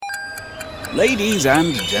Ladies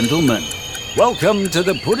and gentlemen, welcome to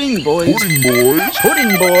the Pudding Boys. Pudding Boys.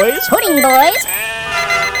 Pudding Boys Pudding Boys.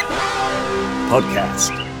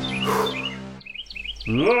 podcast.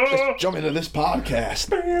 Let's jump into this podcast.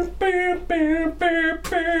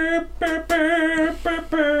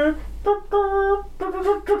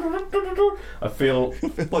 I feel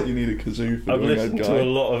like you need a kazoo for I've doing listened Ed to a Guy.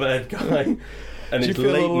 lot of Ed Guy, and Do you it's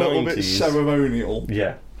feel late a little 90s. bit ceremonial?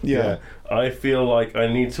 Yeah. I feel like I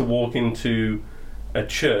need to walk into a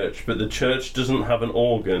church, but the church doesn't have an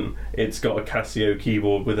organ. It's got a Casio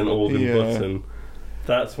keyboard with an organ button.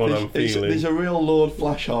 That's what I'm feeling. There's a real Lord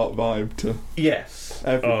Flashheart vibe to. Yes.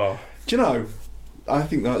 Do you know? I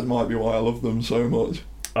think that might be why I love them so much.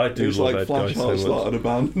 I do It's love like Ed Guy so Flashheart much. started a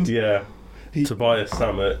band. Yeah. He- Tobias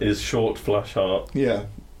Sammet is short Flashheart. Yeah,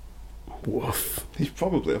 Woof. he's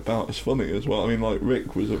probably about as funny as well. I mean, like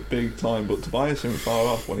Rick was a big time, but Tobias isn't far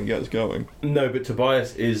off when he gets going. No, but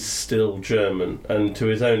Tobias is still German, and to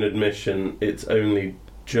his own admission, it's only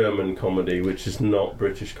German comedy, which is not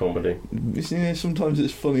British comedy. Yeah, sometimes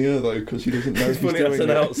it's funnier though because he doesn't know He's he's funny doing as an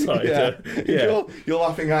it. outsider. Yeah. You're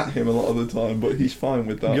laughing at him a lot of the time, but he's fine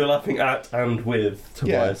with that. You're laughing at and with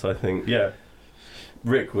Tobias, I think. Yeah.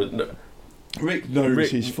 Rick was. No, Rick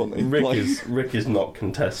knows he's funny. Like- Rick is not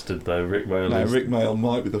contested though. Rick Mail No, is. Rick Mail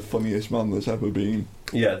might be the funniest man there's ever been.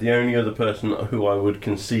 Yeah, the only other person who I would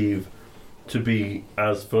conceive to be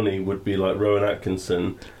as funny would be like Rowan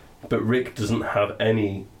Atkinson, but Rick doesn't have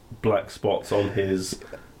any black spots on his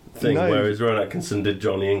thing, No. whereas Rowan Atkinson did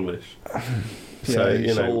Johnny English. So, Yeah, he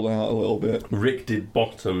you know, sold out a little bit. Rick did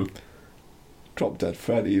Bottom. Drop Dead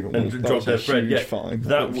Fred even. And that Drop was a Dead Fred, huge yeah. fine.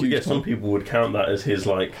 That Huge yeah, some time. people would count that as his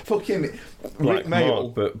like Fucking black Rick Mail.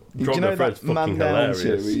 mark, but Do Drop you know Dead Fred's that Man fucking Down hilarious.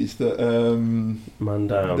 series that Man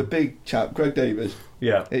Down. the big chap Greg Davis?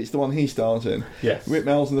 Yeah. It's the one he stars in. Yes. Rick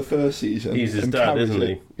Mail's in the first season. He's his and dad, carries isn't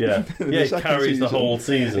it. he? Yeah. In Yeah, the he second carries the season, whole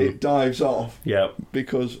season. It dives off Yeah.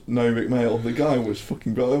 because no Rick Mail. The guy was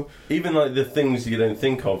fucking bro. Even like the things you don't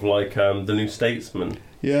think of, like the New Statesman,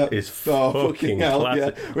 Yeah. is Oh, fucking fucking hell,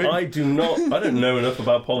 classic. yeah. Rick- I don't know enough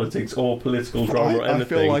about politics or political drama or I anything.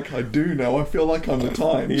 feel like I do now. I feel like I'm the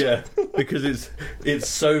Times. Yeah, because it's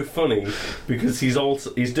so funny because he's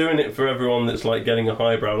doing it for everyone that's like getting a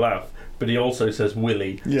highbrow laugh, but he also says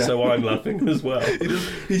Willy, Yeah. so I'm laughing as well.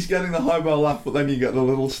 He's getting the highbrow laugh, but then you get the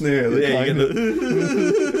little sneer. That Yeah, you kind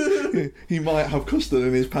get of, he might have custard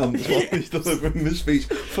in his pants while he's delivering the speech.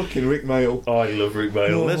 Fucking Rick Mail. I love Rick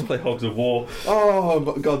Mail. Oh. Let's play Hogs of War. Oh,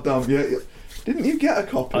 but goddamn, yeah. Didn't you get a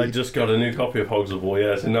copy? I just got a new copy of Hogs of War,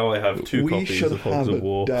 yeah, so now I have two we copies should of Hogs have of a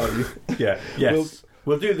War. day. Yeah, yes.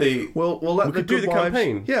 We'll do the We'll let We the could do good the wives,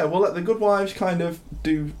 campaign. Yeah, we'll let the good wives kind of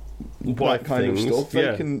do wife that kind things. of stuff.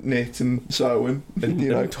 Yeah. They can knit and sew and you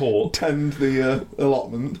know and talk. tend the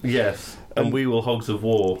allotment. Yes, and we will Hogs of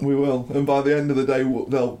War. We will, and by the end of the day,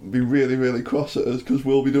 they'll be really, really cross at us because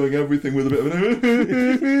we'll be doing everything with a bit of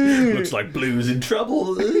an. Looks like Blue's in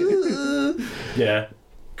trouble. Yeah,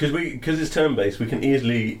 because it's turn based, we can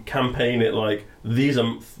easily campaign it like these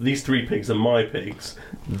three pigs are my pigs.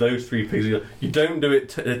 Those three pigs. You don't do it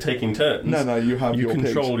taking turns. No, you have You your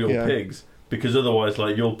control pigs. your pigs. Because otherwise,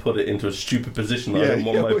 like, you'll put it into a stupid position that I don't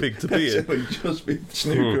want my pig to be in. Basically just be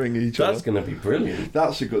snookering each other. That's going to be brilliant.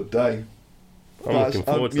 That's a good day. I'm looking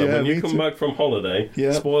forward to that. yeah, When you me come too. back from holiday,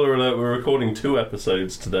 Yeah. spoiler alert, we're recording 2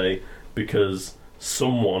 episodes today because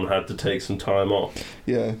someone had to take some time off.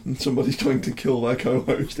 Yeah, and somebody's going to kill their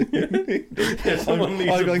co-host. Someone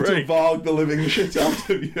needs I'm a going break. to varg the living shit out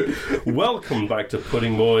of you. Welcome back to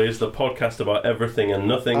Pudding Boys, the podcast about everything and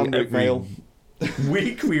nothing. And Rick Mail.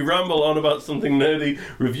 week we ramble on about something nerdy,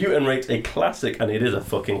 review and rate a classic, and it is a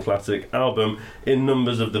fucking classic, album in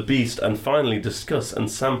Numbers of the Beast, and finally discuss and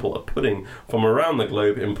sample a pudding from around the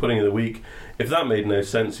globe in Pudding of the Week. If that made no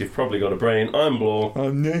sense, you've probably got a brain. I'm Blore.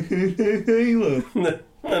 I'm Naylor.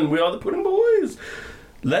 And we are the Pudding Boys.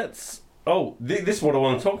 This is what I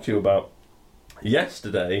want to talk to you about.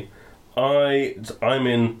 Yesterday, I'm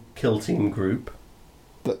in Kill Team group.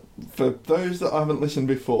 For those that haven't listened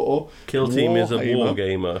before, Kill Team is a Warhammer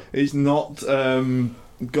wargamer. is not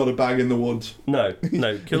got a bag in the woods. No.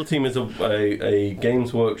 Kill Team is a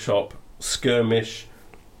Games Workshop skirmish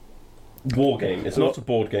war game. It's not a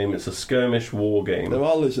board game. It's a skirmish war game. There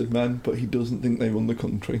are lizard men, but he doesn't think they run the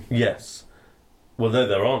country. Yes. Well, no,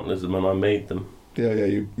 there aren't lizardmen. I made them. Yeah,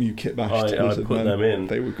 you kit bashed I lizard put men. them in.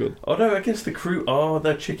 They were good. Oh no, I guess the crew are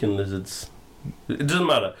they're chicken lizards. It doesn't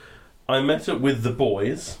matter. I met up with the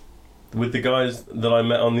boys with the guys that I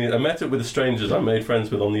met I met up with the strangers I made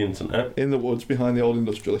friends with on the internet. In the woods behind the old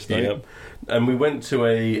industrial estate. Yeah. And we went to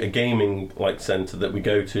a gaming centre that we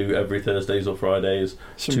go to every Thursdays or Fridays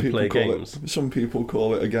to play games. Some people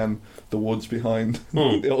call it, again, the woods behind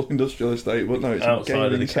the old industrial estate, but no, it's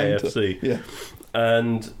outside a of the gaming KFC. Yeah.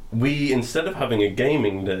 And we, instead of having a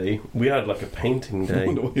gaming day, we had like a painting I day.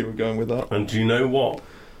 wonder where you were going with that. And do you know what?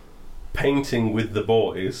 Painting with the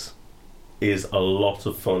boys is a lot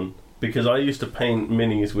of fun. Because I used to paint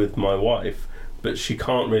minis with my wife, but she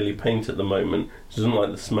can't really paint at the moment. She doesn't like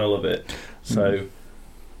the smell of it. So,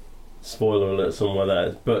 spoiler alert somewhere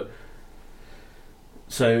there. But,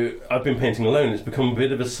 so I've been painting alone. It's become a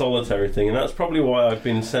bit of a solitary thing. And that's probably why I've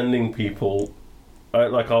been sending people...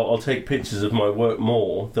 I'll take pictures of my work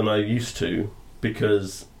more than I used to.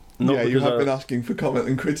 Because... you have been asking for comment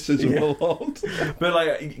and criticism a lot.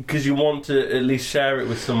 But because you want to at least share it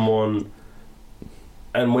with someone...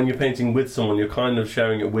 And when you're painting with someone, you're kind of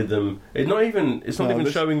sharing it with them. It's not even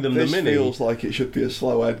showing them the mini. This feels like it should be a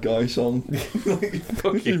Slow Ed Guy song.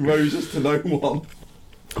 He roses to no one.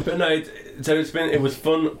 But no, it was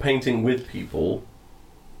fun painting with people.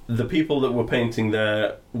 The people that were painting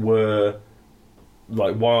there were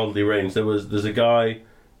like wildly ranged. There's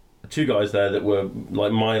two guys there that were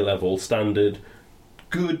like my level, standard,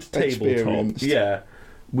 good tabletop. Yeah,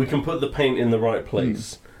 we can put the paint in the right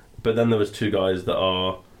place. But then there was two guys that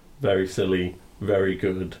are very silly, very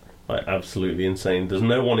good, like absolutely insane. There's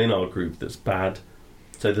no one in our group that's bad.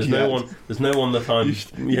 So there's no one that I'm...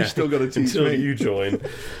 You still got to teach until me. you join.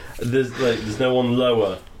 There's no one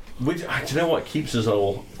lower. Which, do you know what, keeps us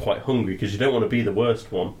all quite hungry, because you don't want to be the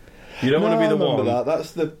worst one. You don't want to be the one...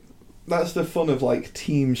 That's the fun of like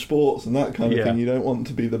team sports and that kind of thing. You don't want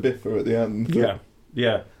to be the biffer at the end.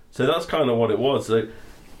 Yeah. So that's kind of what it was. So,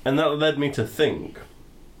 and that led me to think...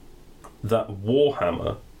 that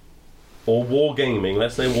Warhammer or wargaming,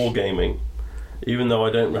 let's say wargaming, even though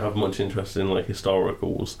I don't have much interest in like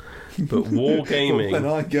historicals, but wargaming... When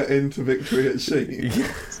I get into Victory at Sea...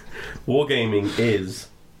 Wargaming is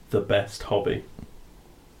the best hobby.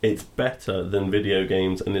 It's better than video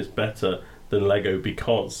games and it's better than Lego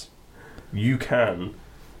because you can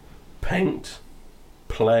paint,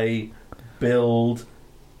 play, build,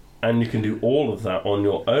 and you can do all of that on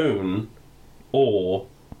your own or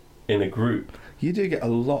in a group. You do get a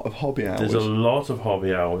lot of hobby hours. There's a lot of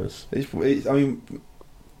hobby hours. Poetic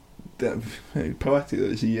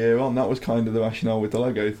that it's a year on. That was kind of the rationale with the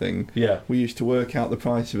Lego thing. Yeah. We used to work out the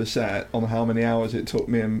price of a set on how many hours it took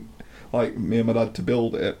me and my dad to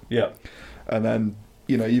build it. Yeah. And then,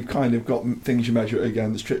 you've kind of got things you measure it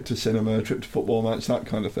against, trip to cinema, trip to football match, that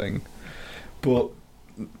kind of thing. But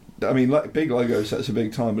big Lego sets are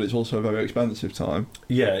big time, but it's also a very expensive time.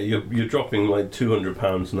 Yeah, you're dropping like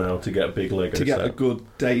 £200 now to get a big Lego set. To get a good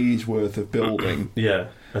day's worth of building. Yeah,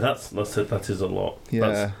 and that is a lot.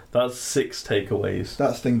 Yeah. That's 6 takeaways.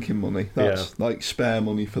 That's thinking money. That's like spare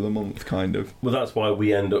money for the month, kind of. Well, that's why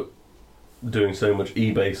we end up doing so much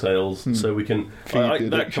eBay sales, so we can...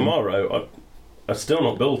 that Camaro, I've still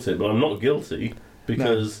not built it, but I'm not guilty,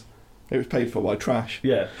 because... No. It was paid for by trash.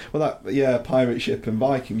 Yeah. Well, Pirate Ship and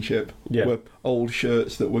Viking Ship were old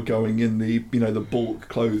shirts that were going in the bulk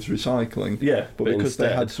clothes recycling. Yeah. But because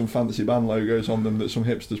they had some fancy band logos on them that some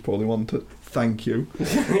hipsters probably wanted. Thank you.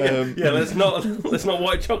 Let's not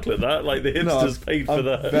white chocolate that. Like the hipsters paid for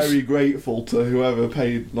that. I'm very grateful to whoever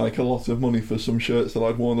paid like a lot of money for some shirts that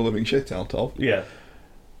I'd worn the living shit out of. Yeah.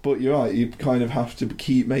 But you're right, you kind of have to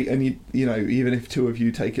even if two of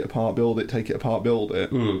you take it apart, build it.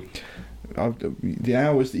 The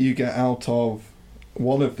hours that you get out of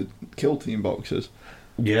one of the Kill Team boxes,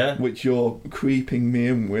 which you're creeping me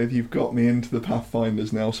in with, you've got me into the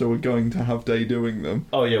Pathfinders now, so we're going to have day doing them.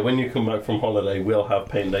 Oh yeah, when you come back from holiday, we'll have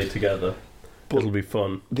paint day together. But it'll be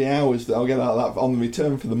fun. The hours that I'll get out of that on the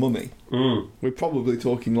return for the money, we're probably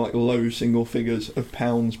talking like low single figures of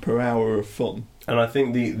pounds per hour of fun. And I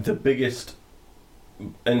think the biggest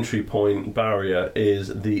entry point barrier is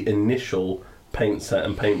the initial paint set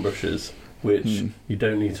and paintbrushes, which you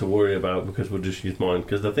don't need to worry about because we'll just use mine.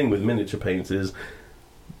 Because the thing with miniature paints is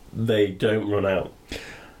they don't run out.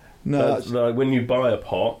 No, that's like when you buy a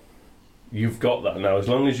pot, you've got that now. As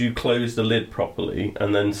long as you close the lid properly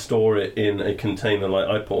and then store it in a container, like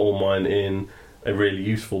I put all mine in a really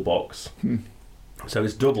useful box. So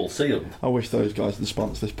it's double sealed. I wish those guys would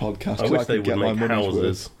sponsor this podcast. I wish they would make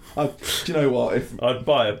houses. Do you know what? I'd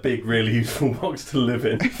buy a big, really useful box to live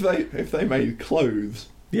in. If they made clothes,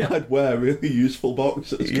 I'd wear really useful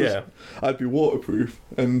boxes. Yeah, I'd be waterproof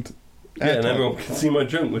and and everyone can see my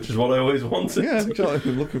junk, which is what I always wanted. Yeah,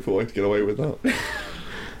 exactly. I'm looking for a way to get away with that.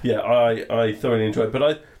 Yeah, I thoroughly enjoy it.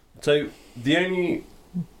 But So the only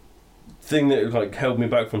thing that like held me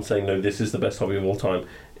back from saying no, this is the best hobby of all time,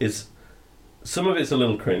 is some of it's a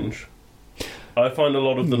little cringe. I find a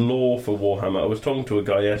lot of the lore for Warhammer. I was talking to a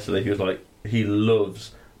guy yesterday. He was like, he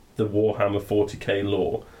loves the Warhammer 40k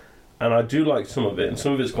lore, and I do like some of it, and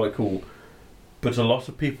some of it's quite cool. But a lot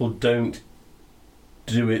of people don't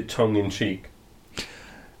do it tongue in cheek.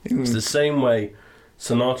 It's the same way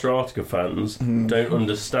Sonata Arctica fans don't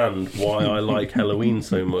understand why I like Halloween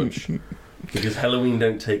so much, because Halloween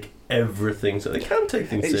don't take everything, so they can take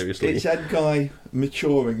things seriously. It's Ed Guy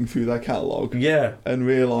maturing through their catalogue, Yeah, and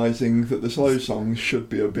realising that the slow songs should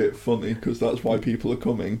be a bit funny because that's why people are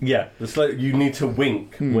coming. yeah. The slow. You need to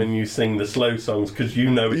wink when you sing the slow songs because you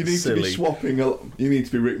know You it's need silly. to be swapping. You need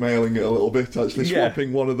to be Rick Mailing it a little bit. Actually, Yeah.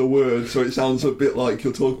 swapping one of the words so it sounds a bit like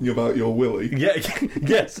you're talking about your willy. Yeah,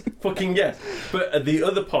 yes, fucking yes. But the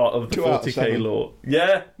other part of the 2 out of 40k 7. lore,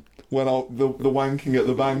 yeah. When the wanking at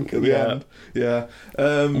the bank at the Yeah. end, yeah.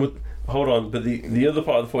 Well, hold on, but the other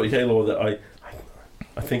part of the 40k lore that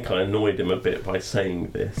I think I annoyed him a bit by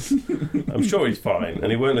saying this. I'm sure he's fine, and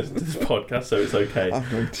he won't listen to this podcast, so it's okay. I'm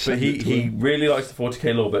going to But send it to he him. really likes the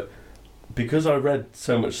 40k lore, but because I read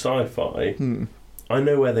so much sci-fi, I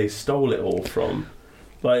know where they stole it all from.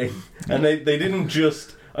 Like, and they didn't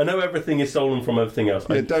just. I know everything is stolen from everything else.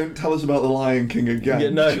 Yeah, don't tell us about the Lion King again. Yeah,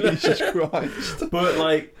 no. Jesus Christ. But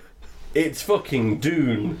like, it's fucking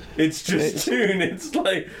Dune. It's just Dune. It's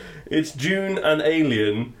like, it's Dune and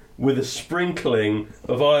Alien with a sprinkling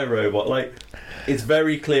of iRobot. Like, it's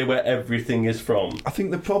very clear where everything is from. I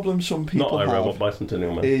think the problem some people Not iRobot, have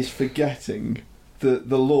Bicentennial Man. is forgetting that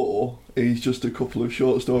the lore is just a couple of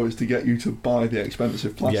short stories to get you to buy the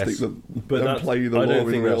expensive plastic Yes, that but and play the I lore don't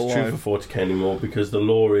in think real that's life. true for 40k anymore because the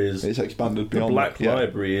lore is It's expanded the beyond Black that, yeah.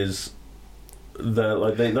 Library is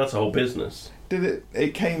that's a whole business. Did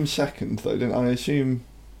it came second though, didn't I assume?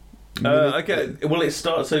 I get. Well, it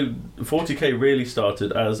starts. So 40k really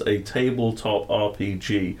started as a tabletop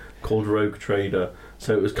RPG called Rogue Trader.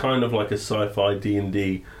 So it was kind of like a sci-fi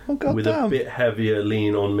D&D Oh god with damn. a bit heavier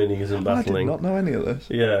lean on minis and I did battling. not know any of this.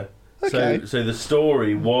 Yeah. Okay. So the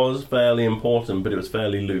story was fairly important, but it was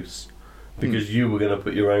fairly loose because you were going to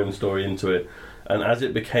put your own story into it. And as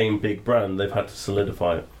it became big brand, they've had to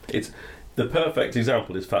solidify it. It's the perfect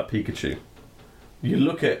example is Fat Pikachu. You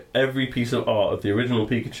look at every piece of art of the original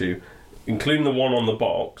Pikachu, including the one on the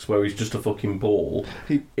box where he's just a fucking ball.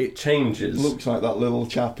 It changes. Looks like that little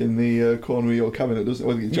chap in the corner of your cabinet, doesn't it?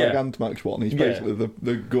 Well, the Yeah. Gigantamax one. He's Yeah. basically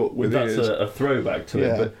the gut with That's ears. a throwback to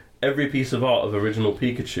Yeah. it. But every piece of art of original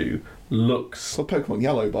Pikachu looks. Well, Pokemon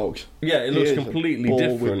Yellow box. Yeah, it He looks is a completely ball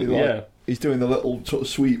different. with, like, Yeah. He's doing the little sort of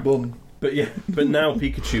sweet bun. But yeah, but now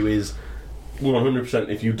Pikachu is 100%.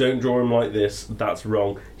 If you don't draw him like this, that's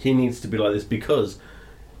wrong. He needs to be like this because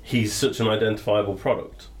he's such an identifiable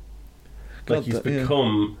product. Like God, he's yeah.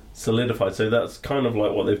 become solidified. So that's kind of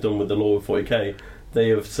like what they've done with the lore of 40k. They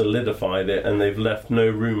have solidified it and they've left no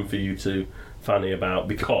room for you to fanny about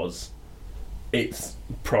because it's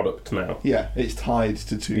product now. Yeah, it's tied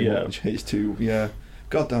to too Yeah. much. It's too, yeah.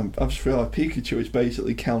 God damn, I just realised Pikachu is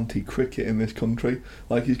basically county cricket in this country.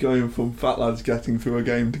 Like, he's going from fat lads getting through a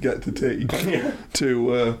game to get to tea Yeah.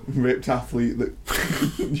 to ripped athlete that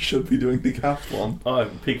should be doing decathlon.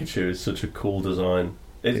 Pikachu is such a cool design.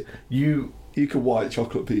 You You could white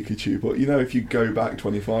chocolate Pikachu, but you know, if you go back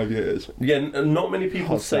 25 years, Yeah, not many people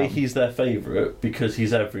Hot say damn. he's their favourite because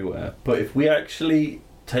he's everywhere. But if we actually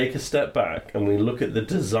take a step back and we look at the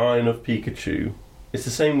design of Pikachu, it's the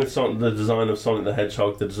same with the design of Sonic the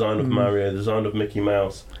Hedgehog, the design of Mario, the design of Mickey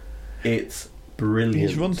Mouse. It's brilliant.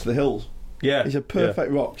 he's Run to the Hills. Yeah, It's a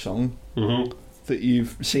perfect rock song hmm that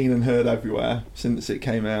you've seen and heard everywhere since it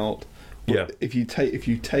came out. But Yeah. if you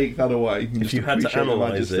take that away, If you had to appreciate the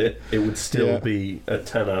analyse majesty. it would still Yeah. be a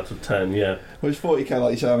 10 out of 10. Yeah, Well, it's 40k,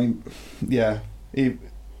 like you say. I mean, yeah,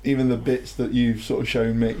 even the bits that you've sort of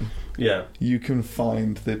shown me, yeah. you can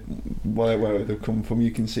find where they've come from.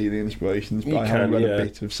 You can see the inspirations, but You I haven't can, read yeah. a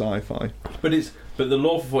bit of sci-fi. But the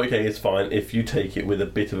law for 40k is fine if you take it with a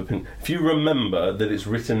bit of a pin. If you remember that it's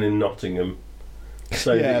written in Nottingham.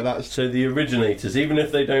 So Yeah, so the originators, even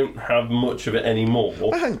if they don't have much of it anymore,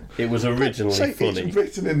 it was originally Say funny. It's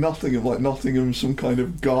written in Nottingham, like Nottingham's some kind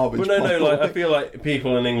of garbage. But no, pile. like I feel like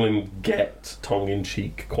people in England get tongue in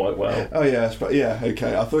cheek quite well. Oh yes, but yeah,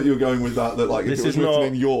 okay. I thought you were going with that like This if it was is written not-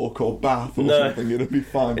 in York or Bath or No. something, it'd be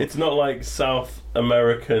fine. It's not like South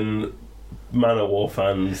American Manowar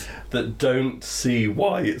fans that don't see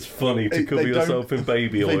why it's funny to They cover don't- yourself in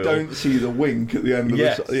baby oil. They don't see the wink at the end of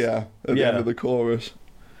Yes. the at the Yeah. end of the chorus.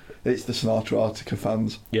 It's the Sonata Arctica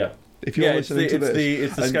fans. Yeah, If you're listening to this,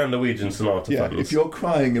 it's the Scandinavian Sonata yeah, fans. if you're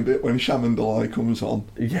crying a bit when Shamandalai comes on,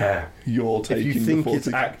 yeah, you're taking if you think the 40. it's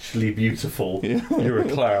actually beautiful, Yeah. you're a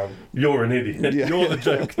clown. You're an idiot. Yeah. You're the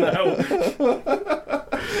joke now.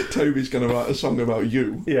 Toby's going to write a song about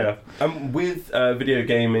you. Yeah, and with video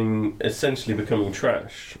gaming essentially becoming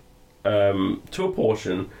trash to a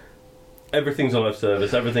portion, everything's a live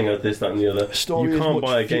service. Everything has this, that, and the other. Story you is can't much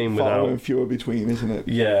buy a game far without. and fewer between, isn't it?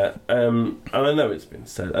 Yeah, and I know it's been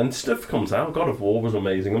said, and stuff comes out. God of War was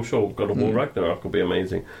amazing. I'm sure God of War Ragnarok will be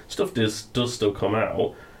amazing. Stuff does still come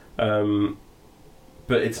out,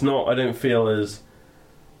 but it's not. I don't feel as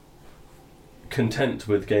content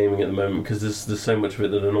with gaming at the moment because there's so much of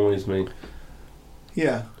it that annoys me.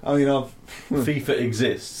 Yeah, I mean, FIFA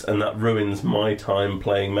exists, and that ruins my time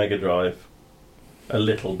playing Mega Drive a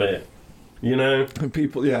little bit. You know? and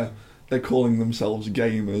people, they're calling themselves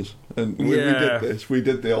gamers, and we did this. We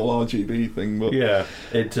did the old RGB thing, but Yeah,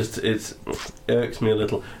 it irks me a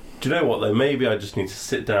little. Do you know what though? Maybe I just need to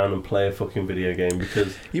sit down and play a fucking video game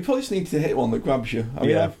because you probably just need to hit one that grabs you. I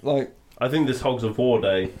mean, I think this Hogs of War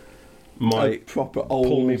Day might proper old,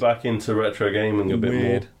 pull me back into retro gaming a bit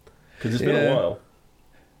weird. more because it's been a while.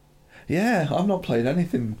 Yeah, I've not played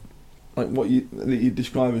anything like that you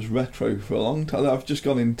describe as retro for a long time. I've just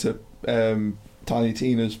gone into Tiny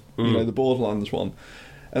Tina's, the Borderlands one,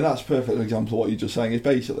 and that's a perfect example of what you're just saying. It's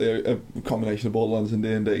basically a combination of Borderlands and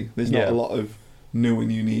D&D. There's not a lot of new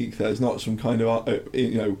and unique. There's not some kind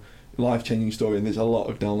of life-changing story, and there's a lot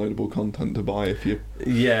of downloadable content to buy if you.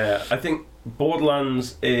 Yeah, I think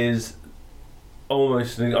Borderlands is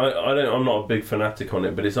almost. I'm not a big fanatic on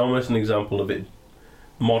it, but it's almost an example of it.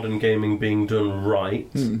 Modern gaming being done right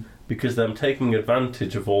because they're taking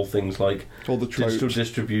advantage of all things like all the digital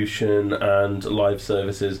distribution and live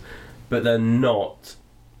services, but they're not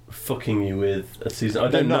fucking you with a season. I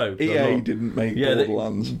don't know. EA didn't make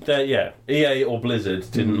Borderlands. EA or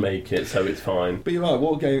Blizzard didn't make it, so it's fine. But you're right.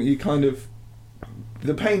 What game you kind of.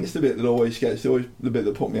 The paint's the bit that always the bit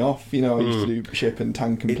that put me off. I used to do ship and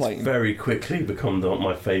tank and plane. It's very quickly become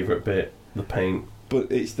my favourite bit, the paint. But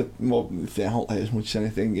it's the outlay as much as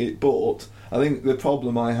anything. But I think the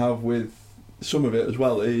problem I have with some of it as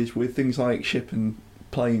well is with things like ship and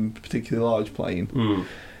plane, particularly large plane.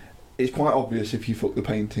 It's quite obvious if you fuck the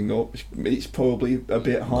painting up. It's probably a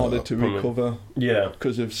bit harder to recover. Yeah,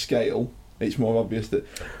 because of scale. It's more obvious that,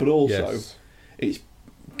 but also it's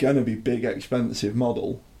going to be big, expensive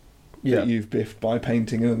model. That you've biffed by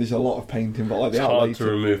painting, and there's a lot of painting, but like it's hard to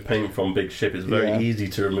remove paint from big ship. It's very easy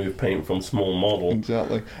to remove paint from small model.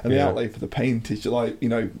 Exactly, and the outlay for the paint is like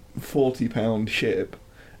 £40 ship.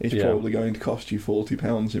 It's probably going to cost you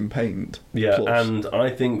 £40 in paint. Yeah, plus. And I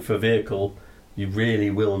think for vehicle, you really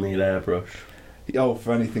will need airbrush. Oh,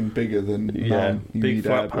 for anything bigger than big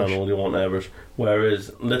flat panel, you want airbrush.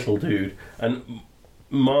 Whereas little dude, and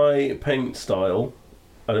my paint style.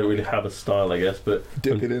 I don't really have a style, I guess, but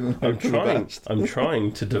I'm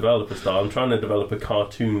trying to develop a style. I'm trying to develop a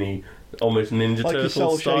cartoony, almost Ninja like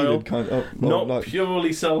Turtle style. Kind of, not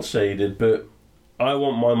purely cell shaded, but I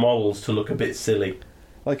want my models to look a bit silly,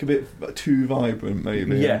 like a bit too vibrant,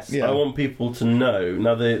 maybe. Yes, I want people to know.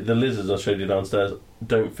 Now the lizards I showed you downstairs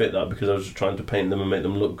don't fit that because I was just trying to paint them and make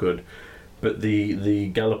them look good. But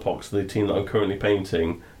the Galapox, the team that I'm currently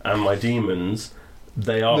painting, and my demons.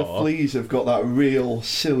 They are. The fleas have got that real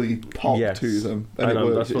silly pop to them.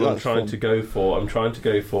 And that's what I'm trying to go for. I'm trying to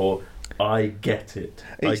go for, I get it.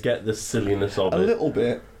 I get the silliness of it. A little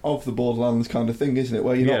bit of the Borderlands kind of thing, isn't it?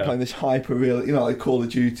 Where you're not playing this hyper-real, like Call of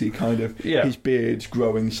Duty kind of, his beard's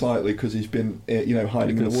growing slightly because he's been,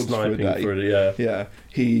 hiding in the woods for a day. Yeah.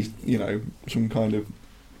 He's, some kind of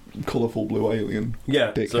colourful blue alien.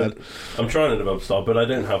 Yeah, so I'm trying to develop a style, but I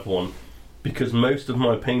don't have one. Because most of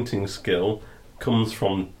my painting skill comes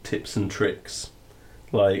from tips and tricks.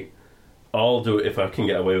 Like, I'll do it if I can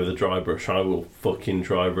get away with a dry brush. I will fucking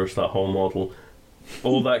dry brush that whole model.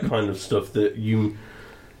 All that kind of stuff that you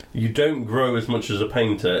don't grow as much as a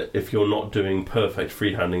painter if you're not doing perfect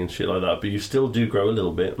freehanding and shit like that, but you still do grow a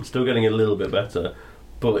little bit. I'm still getting a little bit better,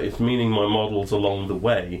 but it's meaning my models along the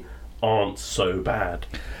way aren't so bad.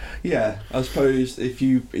 Yeah, I suppose if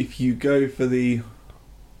you go for the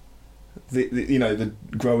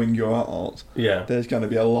growing your art, there's going to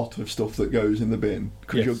be a lot of stuff that goes in the bin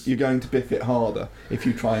because you're going to biff it harder if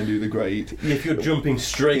you try and do the grade. If you're jumping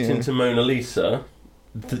straight into Mona Lisa,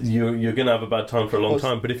 you're going to have a bad time for a long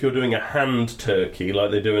time. But if you're doing a hand turkey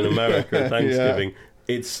like they do in America at Thanksgiving,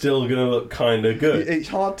 it's still going to look kind of good. It's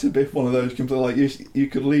hard to biff one of those completely. Like you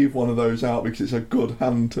could leave one of those out because it's a good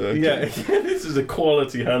hand turkey. Yeah, this is a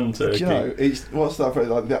quality hand turkey. It's what's that phrase?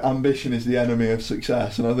 Like, the ambition is the enemy of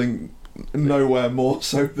success, and I think nowhere more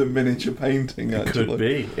so than miniature painting.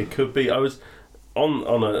 Actually, It could be. I was on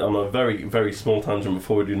a very, very small tangent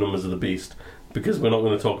before we do Numbers of the Beast, because we're not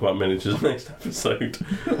going to talk about miniatures next episode.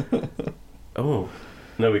 Oh.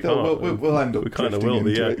 No, we can't. We'll end up. We kind of will.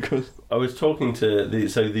 Yeah. I was talking to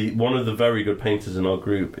the one of the very good painters in our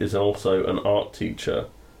group is also an art teacher,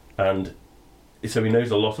 and so he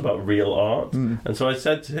knows a lot about real art. And so I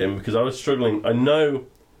said to him, because I was struggling. I know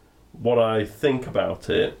what I think about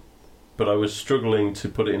it, but I was struggling to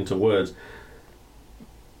put it into words.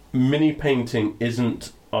 Mini painting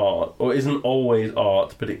isn't art, or isn't always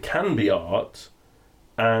art, but it can be art,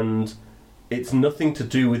 and it's nothing to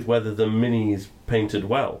do with whether the mini's painted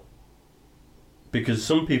well. Because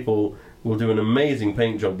some people will do an amazing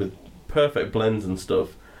paint job with perfect blends and stuff,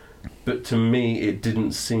 but to me it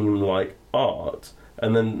didn't seem like art.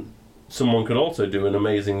 And then someone could also do an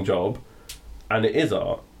amazing job and it is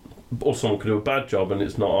art. Or someone could do a bad job and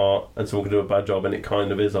it's not art, and someone could do a bad job and it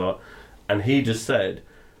kind of is art. And he just said,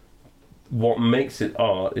 what makes it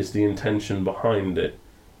art is the intention behind it.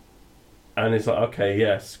 And it's like, okay,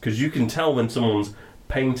 yes, because you can tell when someone's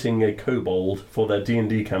painting a kobold for their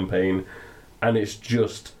D&D campaign and it's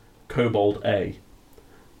just Kobold A,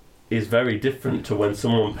 is very different to when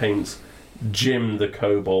someone paints Jim the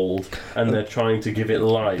Kobold and they're trying to give it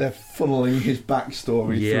life. They're funneling his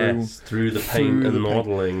backstory through the paint and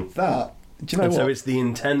modelling. That, do you know what? So it's the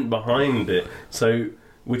intent behind it. So,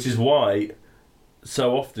 which is why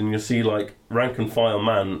so often you see like rank and file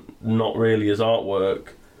man not really as artwork,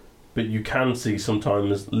 but you can see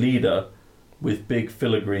sometimes leader with big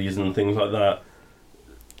filigrees and things like that.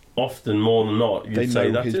 Often, more than not, you'd say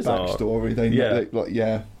that is art. Backstory. They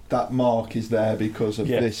know, that mark is there because of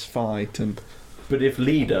this fight. But if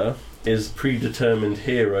leader is predetermined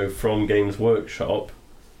hero from Games Workshop,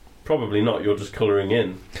 probably not. You're just colouring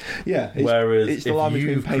in. Yeah. Whereas it's the if line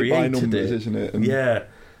you between paint by numbers, isn't it? And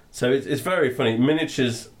so it's very funny.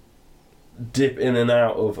 Miniatures dip in and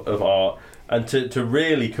out of art. And to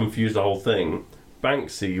really confuse the whole thing,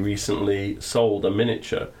 Banksy recently sold a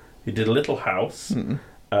miniature. He did a little house, and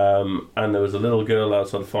there was a little girl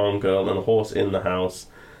outside, a farm girl, and a horse in the house.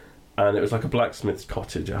 And it was like a blacksmith's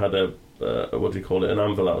cottage. It had a, what do you call it, an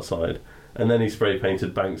anvil outside. And then he spray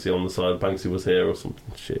painted Banksy on the side. Banksy was here or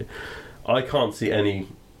something shit. I can't see any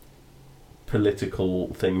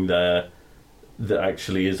political thing there that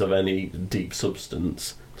actually is of any deep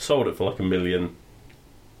substance. Sold it for like $1 million.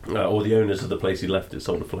 Or the owners of the place he left it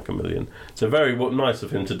sold it for like $1 million. So very nice of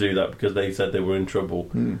him to do that, because they said they were in trouble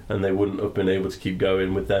and they wouldn't have been able to keep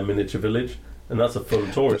going with their miniature village, and that's a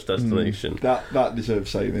fun tourist destination. That deserves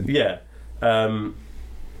saving. Yeah,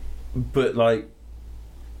 but like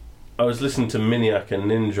I was listening to Miniac and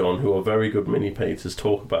Ninjon, who are very good mini painters,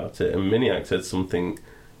 talk about it, and Miniac said something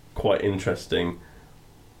quite interesting.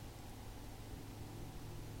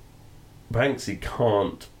 Banksy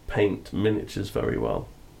can't paint miniatures very well.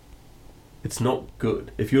 It's not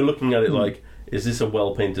good. If you're looking at it like, is this a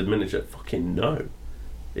well-painted miniature? Fucking no.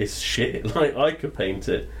 It's shit. Like, I could paint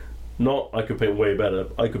it. I could paint way better.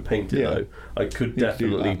 I could paint it, though. I could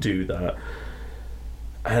definitely do that.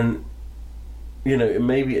 And, you know,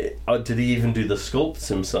 maybe... did he even do the sculpts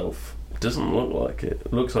himself? It doesn't look like it.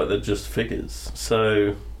 It looks like they're just figures.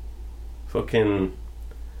 So, fucking...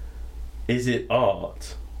 Is it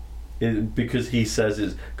art? Because he says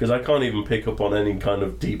it's... Because I can't even pick up on any kind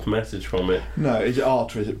of deep message from it. No, is it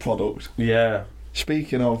art or is it product? Yeah.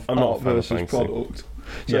 Speaking of art versus product,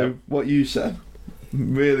 so what you said,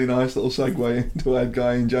 really nice little segue into Ed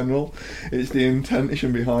Guy in general. It's the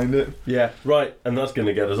intention behind it. Yeah, right, and that's going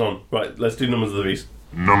to get us on. Right, let's do Numbers of the Beast.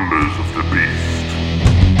 Numbers of the Beast.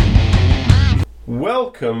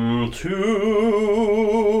 Welcome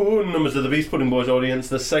to Numbers of the Beast, Pudding Boys audience,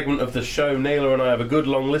 the segment of the show. Naylor and I have a good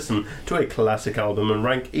long listen to a classic album and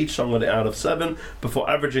rank each song on it out of 7 before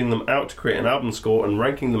averaging them out to create an album score and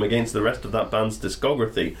ranking them against the rest of that band's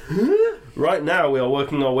discography. Right now we are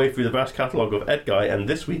working our way through the vast catalogue of Ed Guy, and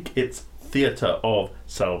this week it's Theatre of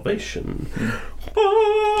Salvation.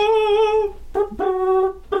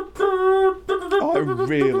 I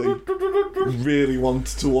really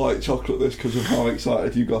wanted to white chocolate this because of how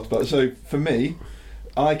excited you got about it. So for me,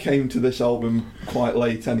 I came to this album quite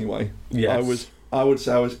late anyway. Yes. I would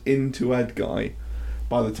say I was into Ed Guy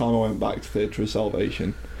by the time I went back to Theatre of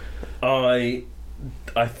Salvation. I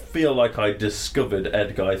feel like I discovered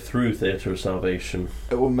Ed Guy through Theatre of Salvation.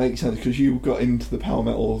 It will make sense because you got into the power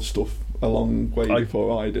metal stuff a long way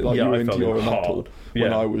before I did. Like, you were into your metal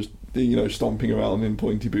when I was, stomping around in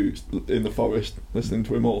pointy boots in the forest listening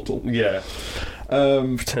to Immortal. Yeah.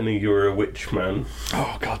 Pretending you were a witch man.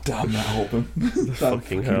 Oh, god damn that album. That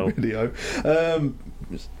fucking hell. Video.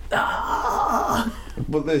 times.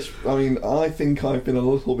 But this, I mean, I think I've been a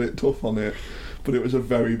little bit tough on it, but it was a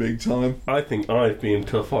very big time. I think I've been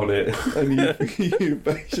tough on it. And you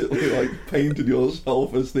basically like painted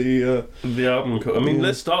yourself as the album cover. I mean,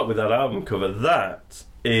 let's start with that album cover. That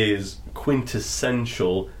is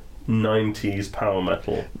quintessential 90s power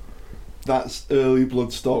metal. That's early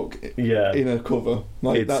Bloodstock Yeah. in a cover.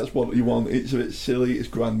 Like, that's what you want. It's a bit silly, it's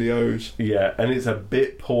grandiose. Yeah, and it's a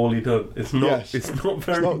bit poorly done. It's not. Yes. It's not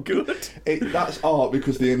very good. That's art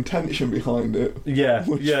because the intention behind it Yeah,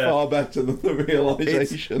 was yeah. far better than the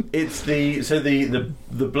realisation. It's the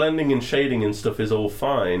blending and shading and stuff is all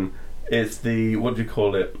fine. It's the, what do you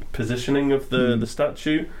call it, positioning of the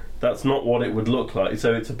statue. That's not what it would look like.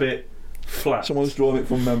 So it's a bit flat. Someone's drawn it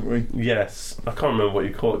from memory. Yes, I can't remember what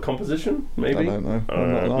you call it. Composition, maybe. I don't know.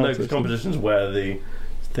 I'm not an No, artist. because composition's where the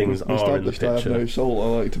things We are in the established I have picture. no soul.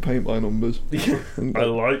 I like to paint by numbers. I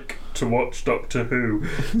like to watch Doctor Who.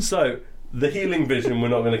 So the healing vision we're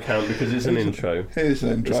not going to count because it's an intro. Here's an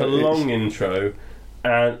intro. It's a long intro,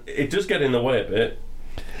 and it does get in the way a bit.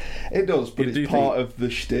 It does, but Do you it's part of the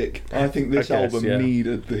shtick. I think this I guess, album yeah.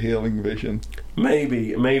 needed the healing vision.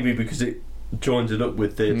 Maybe because it joins it up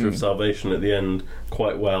with Theatre of Salvation at the end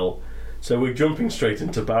quite well. So we're jumping straight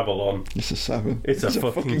into Babylon. It's a 7. It's a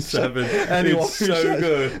fucking 7. Anyone It's who so says-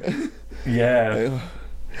 good. Yeah.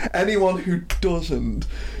 Anyone who doesn't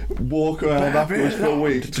walk around afterwards for a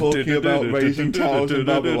week talking about raising towers in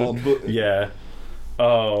Babylon, but Yeah.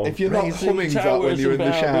 Oh. if you're not Raising humming that when towers you're in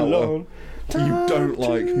the shower, Babylon. you don't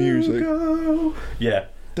like music. Yeah.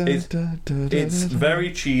 It's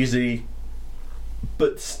very cheesy,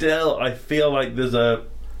 but still, I feel like there's a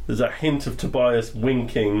hint of Tobias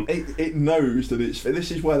winking. It knows that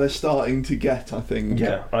this is where they're starting to get, I think.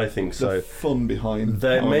 Yeah, I think The so. fun behind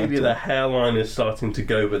Maybe metal. the hairline is starting to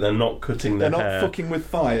go, but they're not cutting They're their not hair. fucking with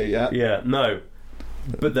fire yet. Yeah, no,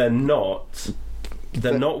 but they're not.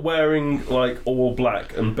 They're not wearing like all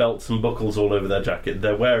black and belts and buckles all over their jacket.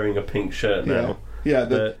 They're wearing a pink shirt now. Yeah,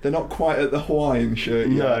 they're not quite at the Hawaiian shirt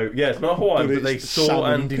yet. No, yeah, it's not Hawaiian, but they it's saw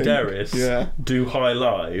salmon Andy pink. Darris Yeah. do High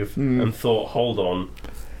Live and thought, hold on,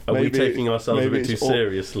 are we Maybe taking ourselves a maybe bit too it's all-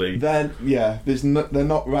 seriously? Then they're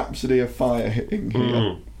not Rhapsody of Fire hitting here.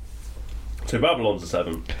 Mm. So Babylon's a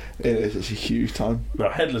 7. It is. It's a huge time. Now,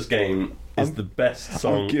 Headless Game is the best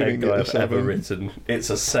song giving it Edguy a have 7. ever written. It's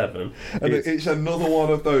a 7. And it's another one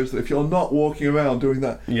of those that if you're not walking around doing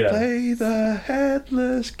that, Yeah. play the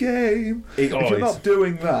headless game. It- oh, if you're it's- not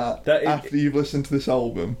doing that That is- after you've listened to this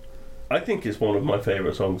album, I think it's one of my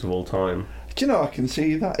favourite songs of all time. do you know I can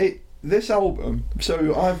see that this album.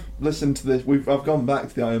 So I've listened to this. I've gone back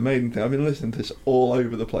to the Iron Maiden thing. I've been listening to this all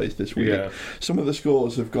over the place this week. Yeah. Some of the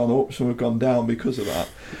scores have gone up, some have gone down because of that.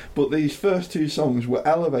 But these first two songs were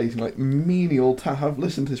elevating, like menial. I've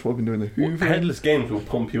listened to this while I've been doing the Hoover. Headless Games will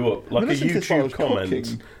pump you up. Like a listen to this while I was YouTube comment.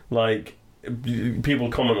 cooking. Like, people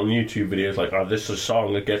comment on YouTube videos like, oh, this is a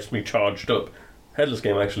song that gets me charged up. Headless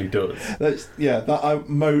Game actually does. That I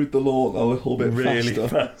mowed the lawn a little bit Really faster.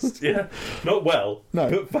 fast. Yeah. Not well, No,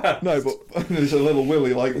 but fast. No, but there's a little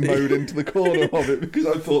Willy like mowed into the corner of it because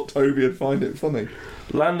I thought Toby would find it funny.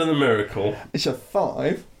 Land of the Miracle. It's a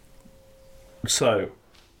 5. So,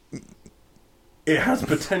 it has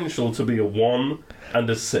potential to be a 1 and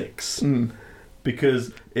a 6.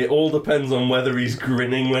 Because it all depends on whether he's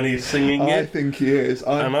grinning when he's singing I it. think he is.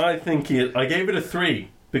 And I think he is. I gave it a 3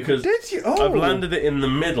 because Did you? Oh. I've landed it in the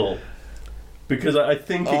middle. Because I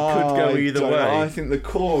think it could go either don't know. way. I think the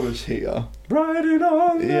chorus here. Riding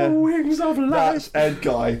on Yeah. the wings of life. That's Ed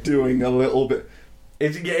Guy doing a little bit.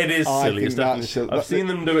 It is I silly. think It's definitely. that's- I've seen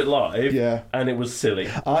them do it live, Yeah. and it was silly.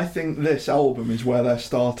 I think this album is where they're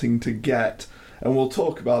starting to get, and we'll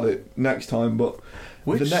talk about it next time, but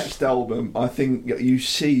the next album, I think you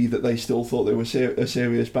see that they still thought they were a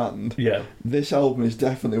serious band. Yeah. This album is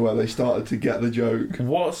definitely where they started to get the joke.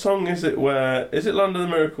 What song is it where... Is it Land of the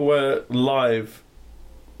Miracle where live...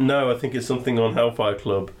 No, I think it's something on Hellfire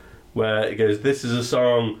Club where it goes, this is a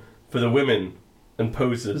song for the women and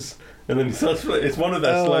posers. And then it starts... It's one of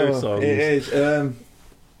their slow songs. It is.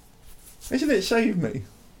 Isn't it Save Me?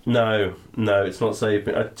 No, it's not Save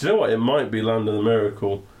Me. Do you know what? It might be Land of the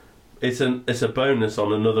Miracle. It's a bonus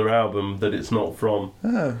on another album that it's not from.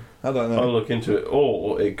 Oh, I don't know. I'll look into it.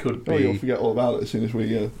 Or it could be... Oh, you'll forget all about it as soon as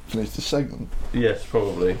we finish the segment. Yes,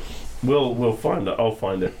 probably. We'll find it. I'll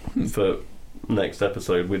find it for next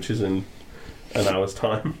episode, which is in an hour's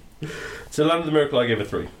time. So Land of the Miracle I give a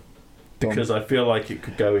 3. Because I feel like it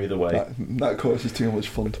could go either way. That chorus is too much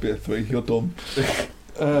fun to be a 3. You're dumb.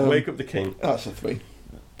 Wake Up the King. That's a 3.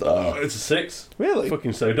 It's a 6. Really?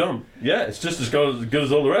 Fucking so dumb. Yeah, it's just as good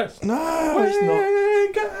as all the rest. No, it's not.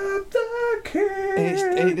 Wake up the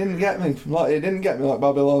It didn't get me. Like, it didn't get me like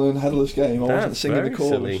Babylon and Headless Game. I wasn't singing the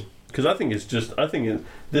chorus. Because I think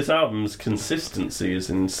this album's consistency is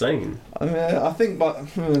insane. I mean, I think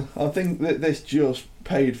that this just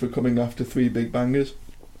paid for coming after 3 big bangers.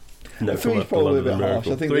 No, Three's probably a bit harsh.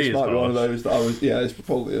 I think Three this might be harsh. one of those that I was. Yeah, it's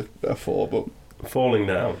probably a 4, but Falling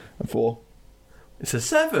Down. a 4. It's a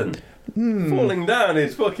 7. Falling Down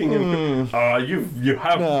is fucking. You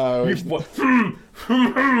have. No, You've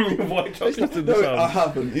white chocolate this No, I album.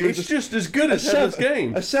 haven't. It's just as good as Headless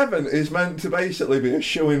Game. A 7 is meant to basically be a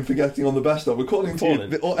show-in for getting on the best of. According to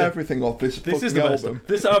Falling. everything off this This is fucking the best album. of.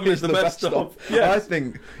 This album is the best of. Yes. I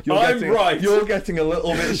think I'm right. You're getting a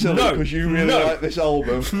little bit silly No, because you really no. like this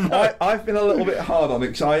album. I've been a little bit hard on it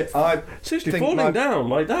because I Seriously, think Falling Down,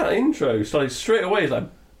 like that intro, it's like straight away, it's like.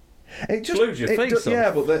 it just blows your face off.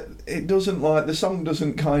 Yeah, but it doesn't like the song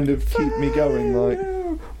doesn't kind of keep me going. Like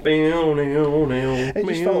it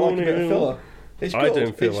just felt like a bit of filler. It's I good.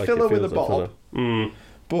 don't feel it's like filler it with feels a like bottle. filler.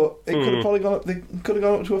 But it could have probably gone up. They could have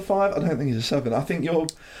gone up to a 5. I don't think it's a 7. I think I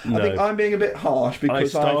think I'm being a bit harsh I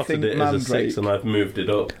because I think started it as a 6 Mandrake. and I've moved it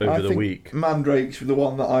up over the week. Mandrake's the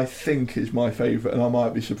one that I think is my favourite, and I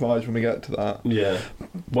might be surprised when we get to that. Yeah.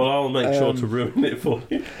 Well, I'll make sure to ruin it for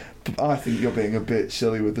you. I think you're being a bit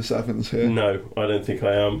silly with the 7s here. No, I don't think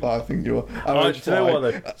I am. I think you're. Do you know what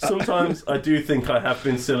though? Sometimes I do think I have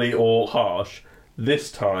been silly or harsh.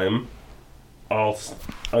 This time, I'll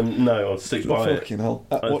stick by it. Fucking hell.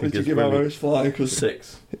 I What think did you it's give brilliant. Arrows Fly? 'Cause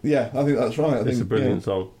 6. yeah, I think that's right. I It's think a brilliant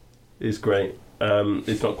song. It's great.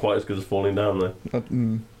 It's not quite as good as Falling Down though.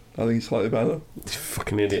 I think it's slightly better.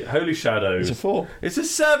 Fucking idiot. Holy Shadows. It's a 4. It's a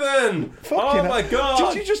 7! Fucking Oh hell. my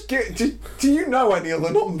god! Did you just get? Do you know any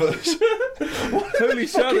other numbers? Holy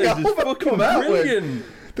Shadows is album fucking come out with? brilliant!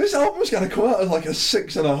 This album's going to come out as like a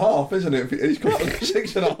 6.5, isn't it? It's come out as a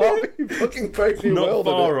 6.5. You fucking break me Not world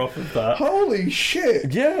far of it. off of that. Holy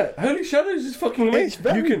shit! Yeah, Holy Shadows is fucking amazing. It's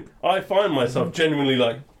very- I find myself genuinely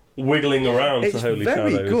like wiggling around It's to Holy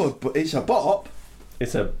very Shadows. good, but it's a bop.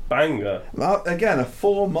 It's a banger. Again, a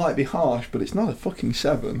 4 might be harsh, but it's not a fucking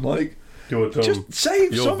 7. Like, You're dumb. just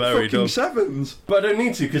save You're some very fucking dumb. 7s. But I don't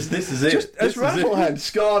need to because this is it. Just as This is it. Rattlehead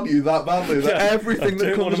scarred you that badly that Yeah, everything I that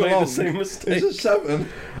don't comes wanna make along the same mistake. is a 7.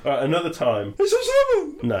 Alright, another time. It's a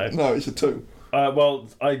 7. No. No, it's a 2. Well,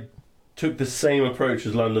 I took the same approach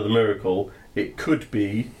as Land of the Miracle. It could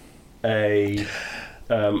be a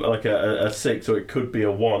 6 or it could be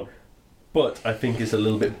a 1. But I think it's a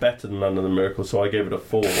little bit better than Land of the Miracle, so I gave it a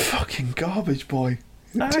 4. Fucking garbage, boy.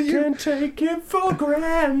 I can take it for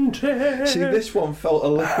granted. See, this one felt a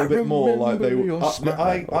little bit more like they remember were. your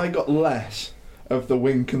smile. I got less of the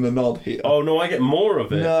wink and the nod here. Oh no, I get more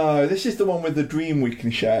of it. No, this is the one with the dream we can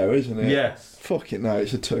share, isn't it? Yes. Fuck it, no,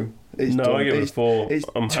 it's a 2. It's No, done. I give it a 4. It's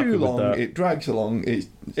I'm happy too with long. that. It drags along.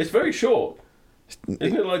 It's very short.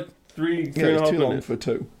 Isn't it like three and a it's half too long minutes? for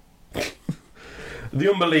 2.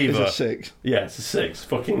 The Unbeliever. It's a 6. Yeah, it's a 6.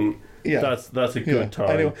 Fucking. Yeah, That's a good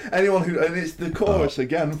time. Anyone who, and it's the chorus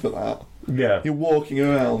again for that. Yeah. You're walking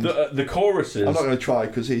around. The choruses. I'm not going to try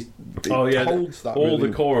because he holds that. all really.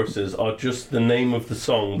 the choruses are just the name of the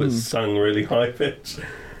song, but sung really high pitch.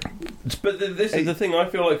 But this is the thing. I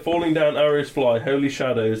feel like Falling Down, Arrows Fly, Holy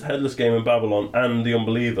Shadows, Headless Game, and Babylon, and The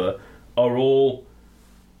Unbeliever are all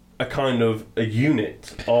a kind of a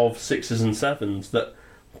unit of 6s and 7s that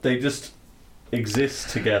they just exist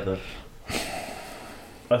together.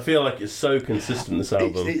 I feel like it's so consistent, this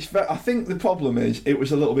album. I think the problem is it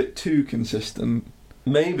was a little bit too consistent.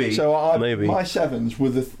 Maybe. So maybe. my 7s were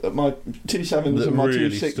my 2 7s That and my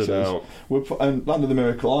really 2 stood 6s out. and Land of the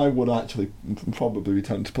Miracle. I would actually probably be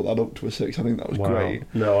tempted to put that up to a 6. I think that was great.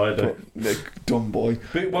 No, I don't. But, dumb boy.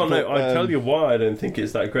 No, I tell you why I don't think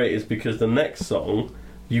it's that great is because the next song,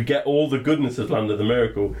 you get all the goodness of Land of the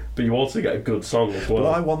Miracle, but you also get a good song as well. But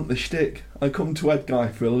I want the shtick. I come to Ed Guy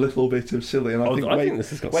for a little bit of silly, and I think this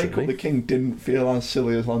has got Wake silly. Up the King didn't feel as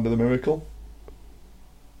silly as Land of the Miracle.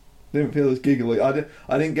 Didn't feel as giggly. I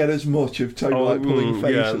didn't get as much of Tony like pulling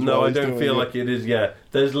faces. Yeah, no, while I he's don't doing feel it. like it is. Yeah,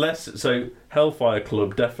 there's less. So Hellfire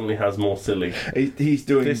Club definitely has more silly. He's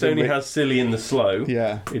doing. This only has silly in the slow.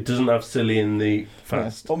 Yeah. It doesn't have silly in the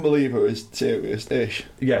fast. Yeah. Unbeliever is serious-ish.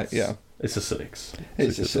 Yes. Yeah. It's a 6.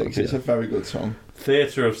 It's a 6. It's a very good song.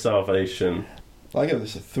 Theatre of Salvation. I give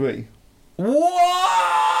this a 3.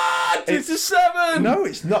 What? It's a 7. No,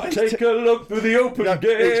 it's not. Take a look through the open gates.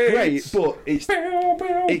 It's great, but it's.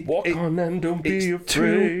 Walk on and don't be It's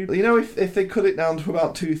afraid. too, you know, if they cut it down to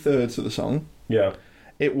about 2/3 of the song, Yeah.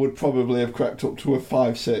 it would probably have crept up to a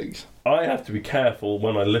 5/6. I have to be careful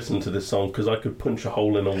when I listen to this song because I could punch a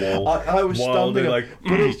hole in a wall. I was while standing they're up,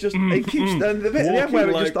 but it's just it keeps then the bit at the end where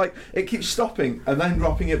it just like- it keeps stopping and then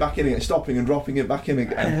dropping it back in again, stopping and dropping it back in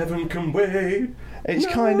again. Heaven can wait. It's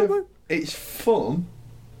it's fun,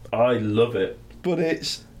 I love it but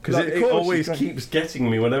it's because like, it the chorus always is- keeps getting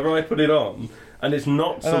me whenever I put it on, and it's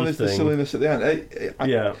not And then there's the something. silliness at the end.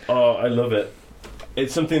 Yeah. Oh, I love it.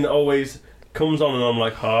 It's something that always comes on, and I'm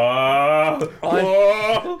like, ah.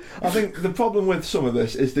 I think the problem with some of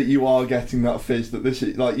this is that you are getting that fizz that this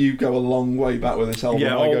is like you go a long way back with this album.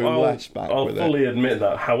 Yeah, I go less back I'll with fully it. admit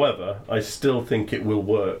that. However, I still think it will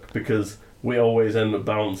work because we always end up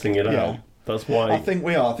balancing it Yeah. out. That's why I think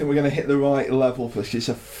we are. I think we're going to hit the right level for this. It's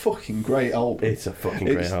a fucking great album. it's a fucking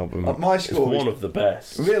great album. My It's score one is, of the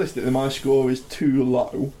best. realistically, my score is too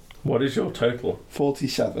low. What is your total?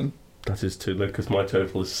 47. That is too low because my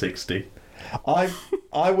total is 60.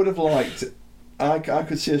 I would have liked. I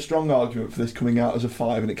could see a strong argument for this coming out as a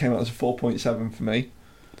 5, and it came out as a 4.7 for me.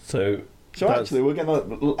 So So that's- actually, we're going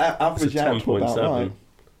to average it's a out to about 10.7. right.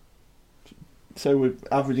 So we're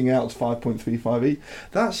averaging out to 5.35 each.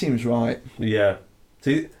 That seems right. Yeah.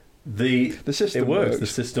 See, the system it works. works. The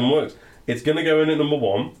system works. It's going to go in at number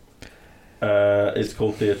 1. It's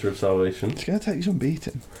called Theatre of Salvation. It's going to take some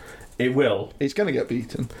beating. It will. It's going to get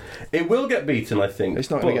beaten. It will get beaten, I think. It's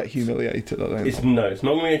not going to but get humiliated, I don't It's think. no. It's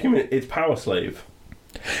not going to get humiliated. It's Power Slave.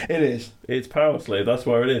 It is. It's Power Slave. That's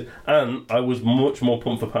where it is. And I was much more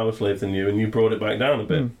pumped for Power Slave than you, and you brought it back down a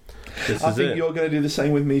bit. This I is think it. you're going to do the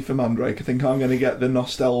same with me for Mandrake. I think I'm going to get the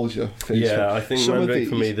nostalgia fizz. Yeah, I think Some of Mandrake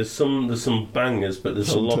for me. these- There's some bangers, but there's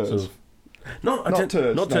Some a lot turds. of not Not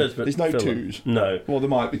turds, not no. turds, but There's no filler. twos. No. Well, there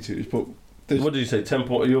might be twos, but there's What did you say? 10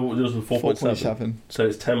 point. Yours was 4.7. 4.7. So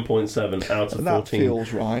it's 10.7 out of That 14.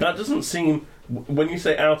 feels right. That doesn't seem. When you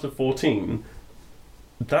say out of 14,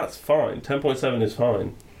 that's fine. 10.7 is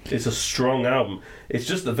fine. It's a strong album. It's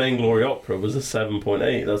just that Vainglory Opera was a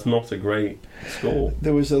 7.8. That's not a great score.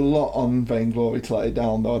 There was a lot on Vainglory to let it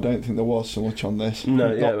down, though. I don't think there was so much on this. No,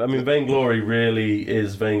 Not- yeah. I mean, Vainglory really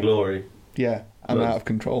is Vainglory. Yeah, and But- Out of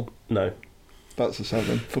Control. No. That's a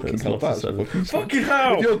 7. Fucking That's hell, not a that's 7. fucking 7. Fucking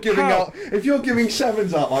hell! If you're giving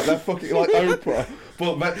 7s out like they're fucking like Oprah,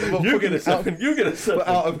 but You get a 7. You get a But 7.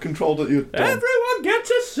 Out of Control that you're done. Everyone gets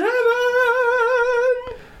a 7!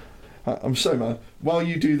 I'm so mad. While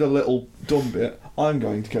you do the little dumb bit, I'm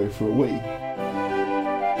going to go for a wee.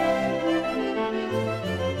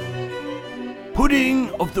 Pudding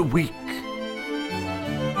of the week.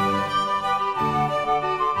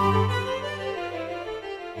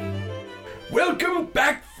 Welcome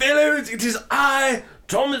back, fellows. It is I,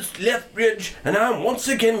 Thomas Lethbridge, and I'm once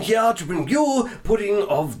again here to bring you Pudding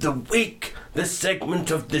of the Week, the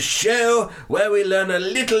segment of the show where we learn a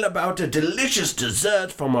little about a delicious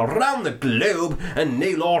dessert from around the globe and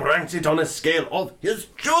Naylor ranks it on a scale of his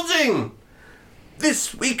choosing.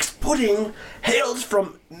 This week's pudding hails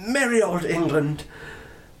from merry old England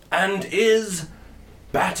and is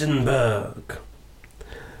Battenberg.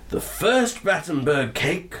 The first Battenberg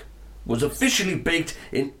cake was officially baked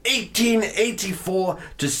in 1884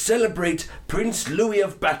 to celebrate Prince Louis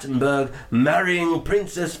of Battenberg marrying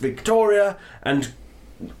Princess Victoria and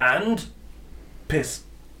piss.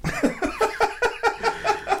 Do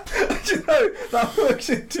you know, that works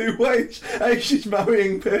in two ways. A, she's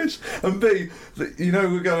marrying Pierce, and B, we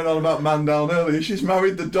were going on about Man Down earlier, she's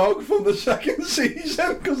married the dog from the second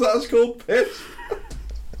season, because that's called Piss.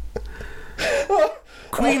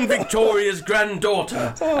 Queen Victoria's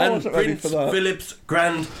granddaughter I and wasn't ready Prince for that. Philip's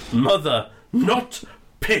grandmother, not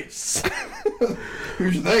piss.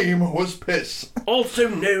 Whose name was Piss. Also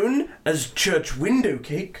known as church window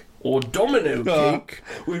cake or domino cake.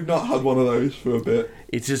 We've not had one of those for a bit.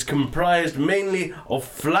 It is comprised mainly of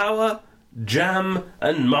flour, jam,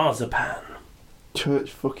 and marzipan.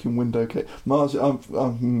 Church fucking window cake. I'm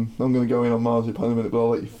going to go in on marzipan in a minute, but I'll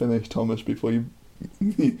let you finish, Thomas, before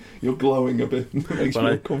you're glowing a bit. It makes me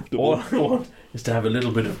But uncomfortable. all I want is to have a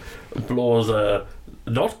little bit of applause.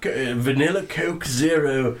 Vanilla Coke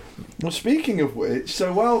Zero. Well, speaking of which,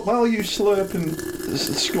 so while you slurp and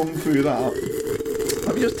scum through that,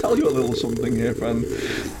 let me just tell you a little something here, friend.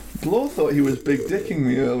 Law thought he was big dicking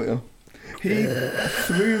me earlier. He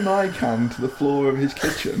threw my can to the floor of his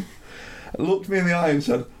kitchen, looked me in the eye and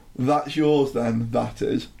said, "That's yours then, that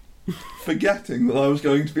is." Forgetting that I was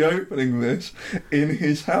going to be opening this in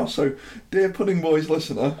his house. So, dear Pudding Boys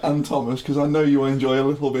listener, and Thomas, because I know you enjoy a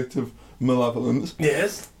little bit of malevolence,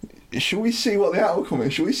 Yes. shall we see what the outcome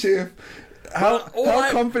is? Shall we see How I-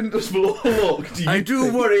 confident does Valor look? Do you I do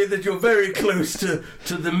think? worry that you're very close to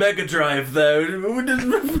the Mega Drive, though.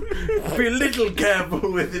 Be a little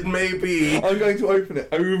careful with it, maybe. I'm going to open it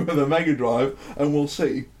over the Mega Drive, and we'll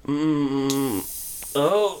see.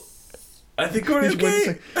 Oh, I think we're He's okay.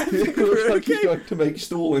 wincing. I It think looks we're like he's okay. going to make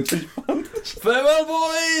stool in his pants. Farewell,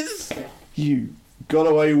 boys. You got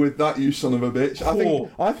away with that, you son of a bitch.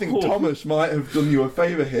 I think Thomas might have done you a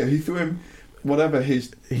favour here. He threw him whatever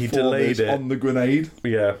his He form delayed is it. on the grenade.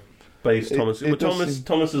 Yeah. Base It- Thomas. it Well, does seem-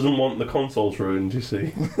 Thomas doesn't want the consoles ruined, you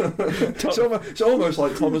see. It's almost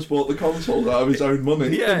like Thomas bought the console out of his own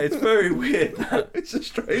money. Yeah, it's very weird. It's a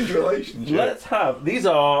strange relationship. Let's have these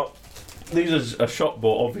are a shop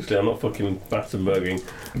bought. Obviously, I'm not fucking Battenberging,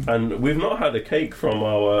 and we've not had a cake from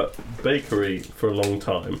our bakery for a long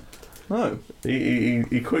time. No, He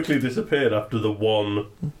quickly disappeared after the one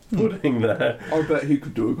pudding there. I bet he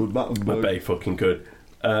could do a good I Battenberg. bet he fucking could.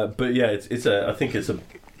 But yeah, I think it's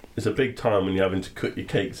a big time when you're having to cut your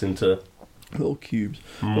cakes into. Little cubes.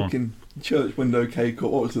 Fucking church window cake, or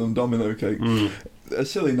what was it, domino cake. A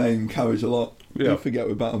silly name carries a lot. Yeah. You forget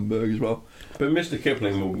with Battenberg as well. But Mr.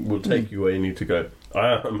 Kipling will take you where you need to go.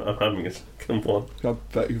 I'm having a second one. I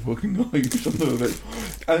bet you fucking are, you son of a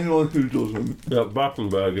bitch. Anyone who doesn't. Yeah,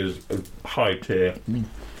 Battenberg is a high tier.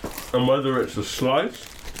 And whether it's a slice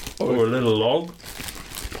or a little log,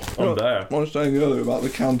 I'm there. I was saying earlier about the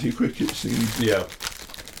county cricket scene. Yeah.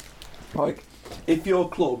 Like, if your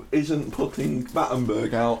club isn't putting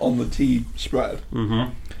Battenberg out on the tea spread,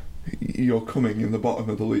 you're coming in the bottom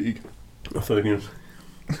of the league. I thought you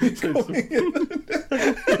Coming in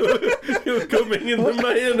you're coming in the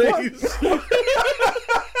mayonnaise.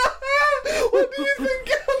 What do you think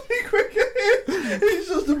county cricket is? It's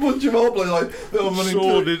just a bunch of old players like they'll run into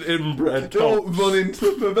Sordid inbred they'll tops. run into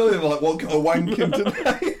the pavilion like what kind of wanking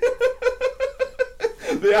today?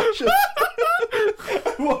 The ashes.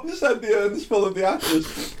 Everyone said the urns full of the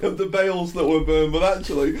ashes of the bales that were burned, but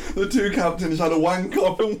actually the two captains had a wank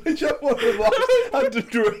off, and whichever one of them last had to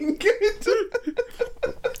drink it.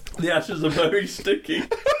 The ashes are very sticky.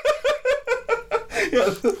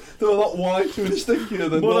 Yeah, they're a lot whiter and stickier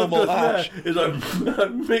than What I've normal done ash. there is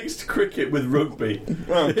I've mixed cricket with rugby.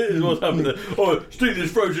 Right. Here's what's happened there. Oh, stick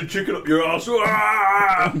this frozen chicken up your arse.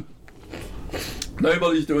 Ah!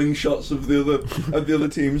 Nobody's doing shots of the other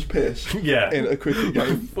team's piss Yeah. in a cricket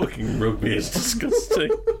game. Fucking rugby is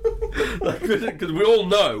disgusting. Because we all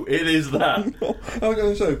know it is that. I was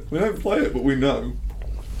going to say, we don't play it, but we know.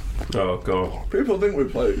 Oh, God. People think we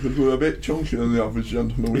play it because we're a bit chunkier than the average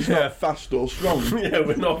gentleman. We're Yeah. not fast or strong. Yeah,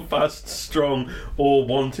 we're not fast, strong, or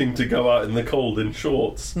wanting to go out in the cold in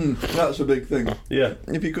shorts. That's a big thing. Yeah,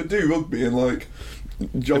 If you could do rugby in like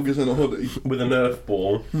joggers and a hoodie with a Nerf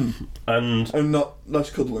ball. And, and not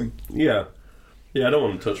less cuddling. yeah. Yeah, I don't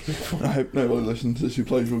want to touch people. I hope nobody listens to this who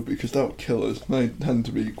plays rugby because that would kill us. They tend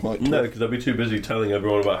to be quite tough. No, because they'll be too busy telling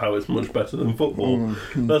everyone about how it's much better than football.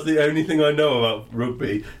 That's the only thing I know about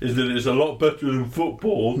rugby, is that it's a lot better than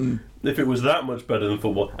football. If it was that much better than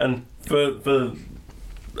football. And for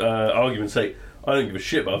argument's sake, I don't give a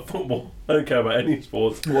shit about football. I don't care about any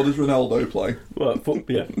sports. What does Ronaldo play? Well,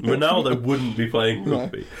 yeah, Ronaldo wouldn't be playing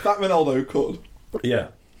rugby. That Ronaldo could. Yeah,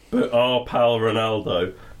 but our pal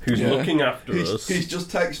Ronaldo, who's Yeah. looking after us... He's just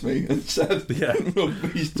texted me and said, Yeah.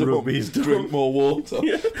 rugby's done. Rugby's done. Drink more water.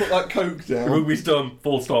 Yeah. Put that Coke down. Rugby's done,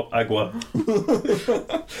 full stop, agua.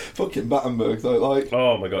 Fucking Battenberg though, like...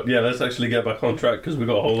 Oh my god, yeah, let's actually get back on track because we've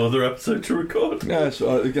got a whole other episode to record. Yeah,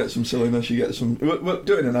 so you get some silliness, you get some... We're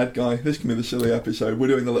doing an ad guy. This can be the silly episode. We're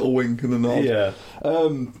doing the little wink and the nod. Yeah,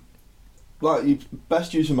 Like, you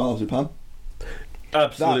best use a marzipan.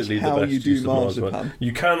 absolutely That's how the best you do use of marzipan.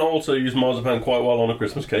 You can also use marzipan quite well on a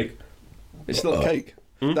Christmas cake. It's still a cake.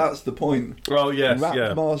 That's the point. Oh, yes, Wrap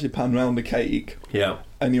yeah. marzipan round a cake Yeah.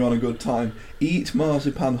 and you're on a good time. Eat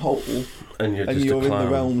marzipan whole And you're and just you're a in clown.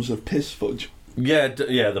 the realms of piss fudge. Yeah,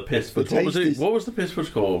 the piss fudge. The What was taste it? is- What was the piss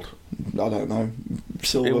fudge called? I don't know.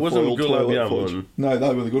 Silver It wasn't foil Gulab toilet Jamun. fudge. No,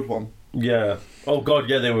 they were the good one. Yeah. Oh god,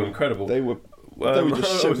 yeah, they were incredible. They were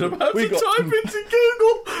just I was simple. about We to got- type into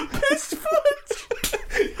Google piss fudge.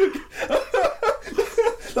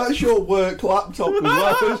 That's your work laptop as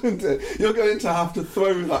well, isn't it? You're going to have to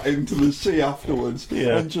throw that into the sea afterwards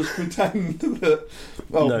Yeah. and just pretend that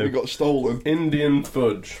No. we got stolen. Indian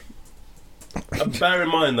fudge. Bear in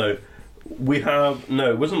mind though,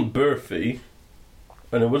 it wasn't burfi,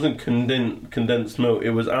 and it wasn't condensed milk.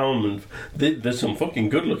 It was almond. There's some fucking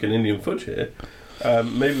good looking Indian fudge here.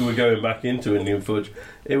 Maybe we're going back into Indian fudge.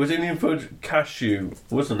 It was Indian fudge cashew,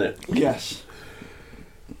 wasn't it? Yes,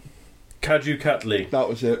 Kaju Katli. that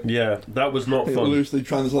was it. Yeah, that was not It fun. loosely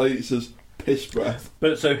translates as piss breath.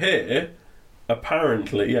 But so here,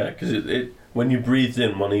 apparently, yeah, because it when you breathed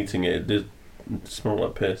in while eating it, it did smell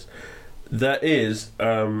like piss. There is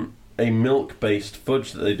a milk-based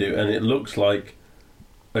fudge that they do, and it looks like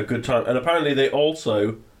a good time. And apparently they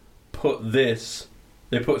also put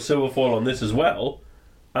silver foil on this as well,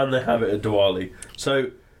 and they have it at Diwali.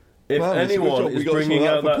 So if anyone is bringing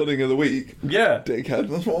out that pudding of the week, yeah, dickhead,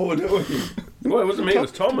 that's what we're doing. Well, it wasn't me, it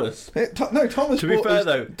was Thomas. No, Thomas. To be fair,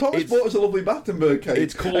 though, Thomas bought us a lovely Battenberg cake.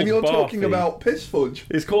 It's called and you're Barfi. talking about piss fudge.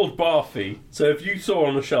 It's called Barfi. So if you saw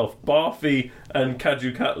on the shelf Barfi and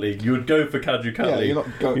Kaju Katli, you would go for Kaju Katli. Yeah,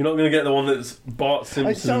 you're not going to get the one that's Bart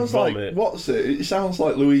Simpson's It sounds vomit. like It sounds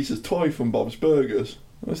like Louisa's toy from Bob's Burgers.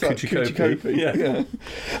 What's that? Kuchikopi.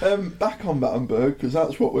 Yeah. Back on Battenberg, because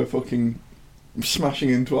that's what we're fucking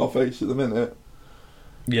smashing into our face at the minute.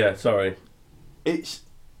 Yeah, sorry. It's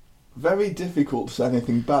very difficult to say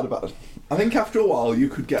anything bad about it. I think after a while you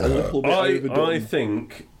could get a little bit overdone. I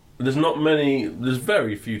think there's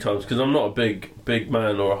very few times, because I'm not a big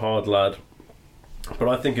man or a hard lad, but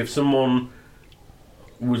I think if someone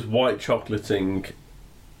was white chocolating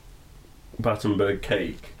Battenberg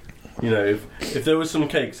cake, if there was some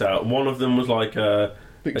cakes out, one of them was like a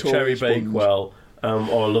cherry Bakewell, I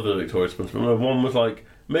love the Victoria Sponge, but one was like,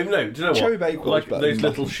 maybe no, do you know Cherry what? Bakewell's Like better those than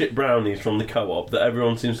little shit brownies from the Co-op that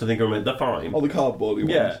everyone seems to think are made. They're fine. Oh, the cardboardy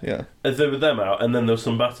ones. Yeah. If there were them out, and then there was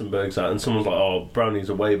some Battenbergs out, and someone's like, "Oh, brownies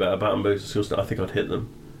are way better. Battenbergs are disgusting." I think I'd hit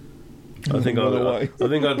them. I think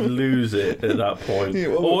I'd lose it at that point. Yeah,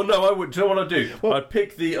 well, or no, I would. Do you know what I'd do? I'd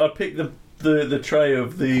pick the tray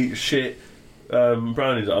of the shit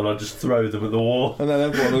brownies, and I'd just throw them at the wall. And then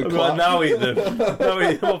everyone would I'd be clap. like, now eat them. Now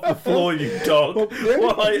eat them off the floor, you dog.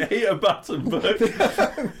 While I eat a Battenberg.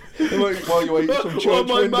 While you ate some church While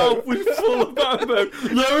my window. mouth was full of Battenberg.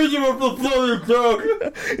 Now eat them off the floor, you dog.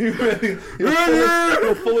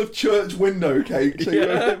 You're full of church window cake, so you're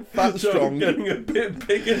a bit fat So strong. I'm getting a bit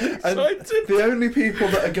big and And excited. the only people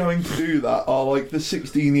that are going to do that are like the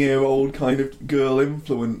 16-year-old kind of girl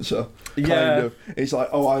influencer. Kind Yeah. of. It's like,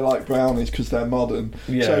 oh, I like brownies because they're modern.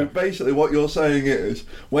 Yeah. So basically what you're saying is,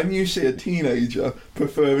 when you see a teenager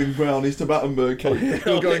preferring brownies to Battenberg cake,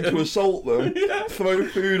 you're going to assault them, throw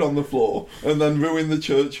food on the floor, and then ruin the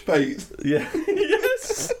church fate. Yeah.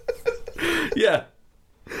 Yes. Yeah.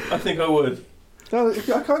 I think I would. No, I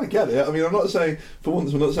kind of get it. I mean, I'm not saying, for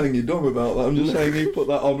once, I'm not saying you're dumb about that. I'm just saying you put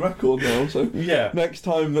that on record now. So Yeah. next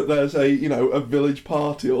time that there's a village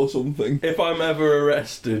party or something, If I'm ever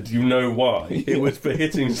arrested, you know why. It was for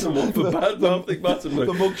hitting someone for mouthing Battenberg.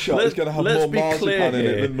 the mugshot is going to have more marzipan in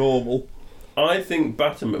it than normal. I think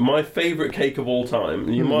Battenberg, my favourite cake of all time,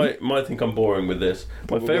 you might think I'm boring with this,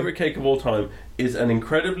 Probably. my favourite cake of all time is an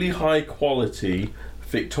incredibly high quality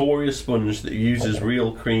Victoria sponge that uses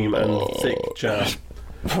real cream and thick jam.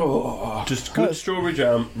 Just good strawberry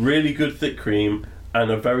jam, really good thick cream,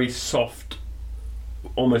 and a very soft,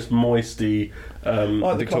 almost moisty Like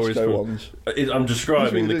the Victoria Costco sponge. ones. I'm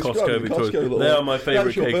describing the Costco Victoria. They are my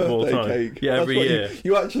favourite cake of all time. Cake. Yeah, That's every what year.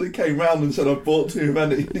 You actually came round and said, I've bought too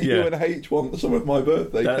many. Yeah. You and H want some of my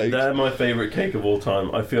birthday cakes. They're my favourite cake of all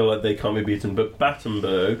time. I feel like they can't be beaten. But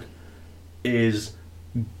Battenberg is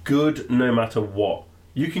good no matter what.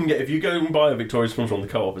 You can get, if you go and buy a Victoria sponge from the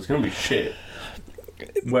Co-op, it's going to be shit.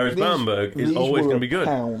 Whereas Battenberg is always going to be good.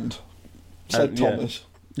 £1, said yeah. Thomas.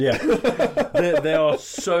 Yeah. they are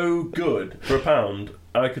so good for £1.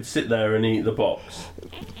 I could sit there and eat the box.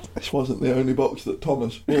 This wasn't the only box that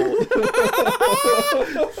Thomas bought.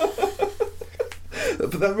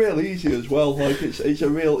 But they're real easy as well. Like it's a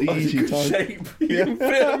real easy Good time. shape. You can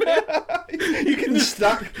fit 'em in. You can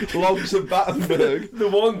stack logs of Battenberg. The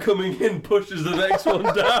one coming in pushes the next one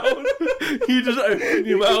down. You just open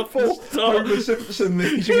your mouth and start. Homer Simpson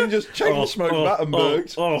these. You can just chain smoke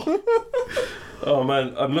Battenbergs. Oh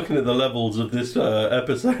man, I'm looking at the levels of this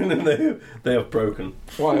episode and they have broken.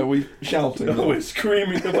 Why are we shouting? We're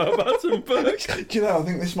screaming about Battenberg. Do you know, I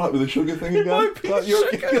think this might be the sugar thing again. might be Like you're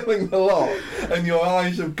sugar. giggling a lot and your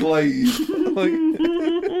eyes have glazed. Like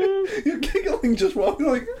you're giggling just while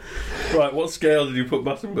like Right, what scale did you put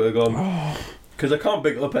Battenberg on? Because I can't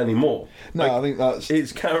pick it up anymore. no, I think that's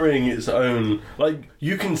It's carrying its own. Like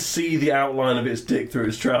you can see the outline of its dick through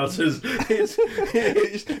its trousers. It's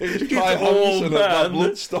Kai all Hansen at that man.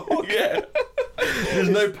 Bloodstock. Yeah. There's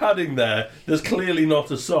no padding there. There's clearly not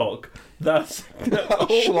a sock. That's all,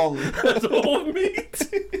 Schlong. that's all meat.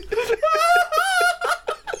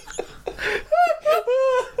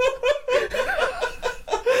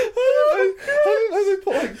 I didn't know they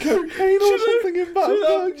put like cocaine or something in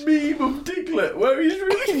Battenbergs. That meme of Diglett where he's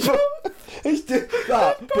really It's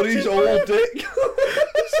that, but he's all dick.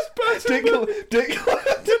 Dick.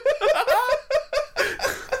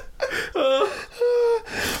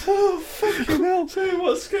 Say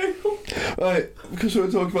what scale? Right, because we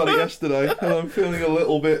were talking about it yesterday, and I'm feeling a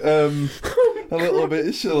little bit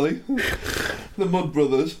silly. The Mud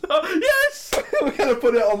Brothers. Yes! We're going to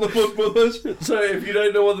put it on the Mud Brothers. So if you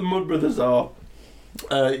don't know what the Mud Brothers are,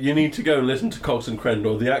 you need to go and listen to Cox and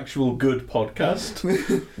Crendor, the actual good podcast,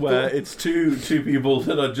 where it's two people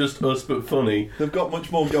that are just us but funny. They've got much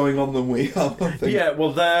more going on than we have, I think. Yeah,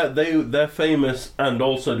 well, they're famous and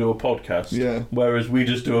also do a podcast. Yeah. Whereas we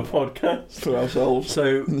just do a podcast For ourselves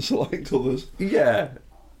So and select others. yeah,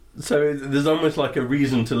 so there's almost like a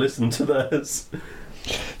reason to listen to theirs.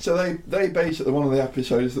 So they basically, one of the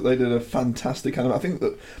episodes that they did a fantastic I think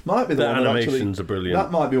that might be the one that animations are brilliant.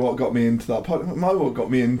 That might be what got me into that. Might be what got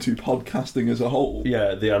me into podcasting as a whole.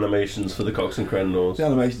 Yeah, the animations for the Cox and Crendors. The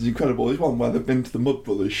animation's incredible. There's one where they've been to the Mud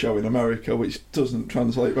Brothers show in America, which doesn't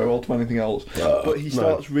translate very well to anything else. But he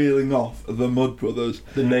starts reeling off the Mud Brothers.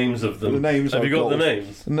 The names of them. The names. Have you got gold. the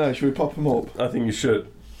names? No, should we pop them up? I think you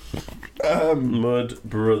should. Mud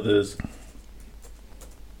Brothers.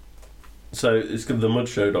 So it's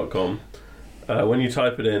themudshow.com. When you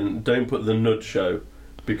type it in, don't put the Nud Show,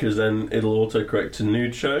 because then it'll autocorrect to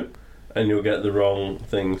Nude Show, and you'll get the wrong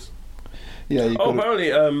things. Yeah. You've Oh, got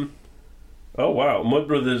apparently. Oh wow, Mud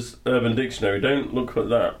Brothers Urban Dictionary. Don't look at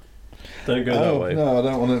that. Don't go that way. No, I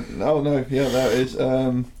don't want to. Oh no, yeah, there it is.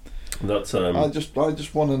 That's I just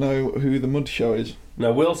want to know who the Mud Show is.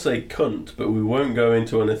 Now we'll say cunt, but we won't go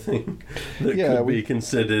into anything that could be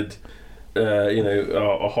considered,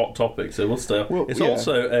 a hot topic. So we'll stay. Well, it's yeah.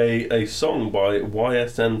 also a song by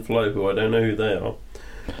YSN Flow, who I don't know who they are.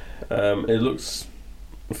 It looks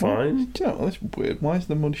fine. Do you know, that's weird. Why is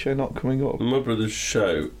the Mud Show not coming up? Mud Brothers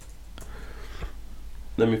Show.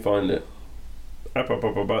 Let me find it. This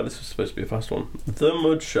was supposed to be a fast one. The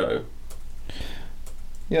Mud Show.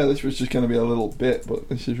 Yeah, this was just going to be a little bit, but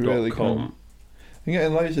this is really .com. I'm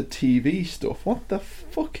getting loads of TV stuff. What the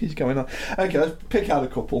fuck is going on? Okay, let's pick out a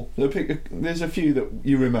couple. There's a few that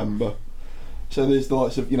you remember. So there's the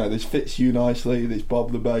likes of, there's Fits You Nicely, there's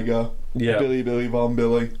Bob the Beggar, Yeah. Billy Von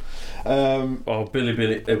Billy.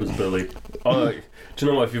 Billy, it was Billy. Do you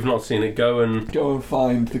know what? If you've not seen it, go and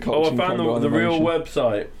find the Cox I found the real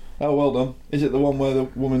website. Oh, well done. Is it the one where the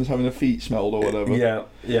woman's having her feet smelled or whatever? Yeah.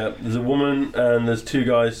 There's a woman and there's two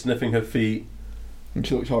guys sniffing her feet. And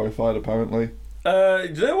she looks horrified, apparently. Do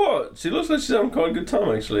you know what? She looks like she's having quite a good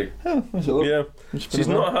time, actually. Oh, that's a look. Yeah. She's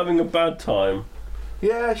not having a bad time.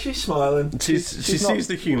 Yeah, she's smiling. She sees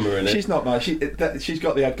the humour in it. She's not mad. She's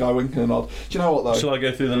got the head guy winking and nod. Do you know what, though? Shall I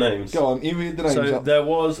go through the names? Go on, you read the names So up. there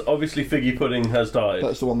was, obviously, Figgy Pudding has died.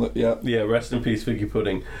 That's the one that, yeah. Yeah, rest in peace, Figgy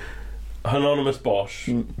Pudding. Anonymous Bosch.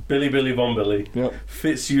 Billy Von Billy. Yep.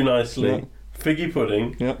 Fits You Nicely. Yep. Figgy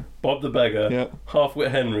Pudding. Yep. Bob the Beggar. Yep. Halfwit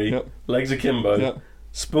Henry. Yep. Legs Akimbo. Yep.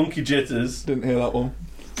 Spunky Jitters. Didn't hear that one.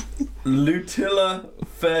 Lutilla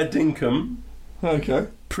Fair Dinkum. Okay.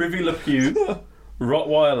 Privy LePew.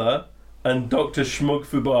 Rottweiler. And Dr. Schmug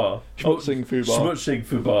Fubar. Schmutzing Fubar. Schmutzing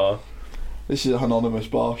Fubar. This is Anonymous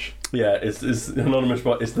Bosch. Yeah, it's Anonymous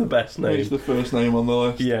Bosch. It's the best name. It's the first name on the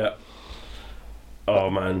list. Yeah. Oh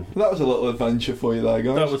man, That was a little adventure for you there,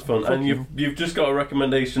 guys. that was fun. And you've just got a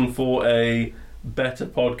recommendation for a better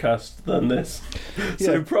podcast than this.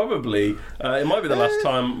 So Yeah. probably it might be the last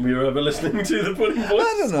time we were ever listening to the Pudding Boys.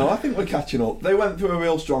 I don't know. I think we're catching up. They went through a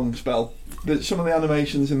real strong spell. Some of the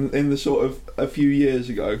animations in the sort of a few years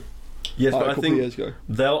ago. Yes, like but a I couple think of years ago.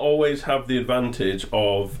 they'll always have the advantage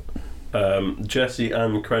of Jesse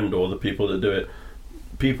and Crendor, the people that do it.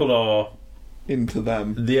 People are Into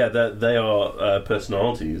them. they are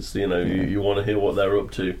personalities. You want to hear what they're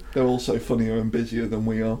up to. They're also funnier and busier than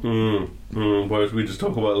we are. Whereas we just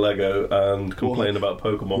talk about Lego and complain about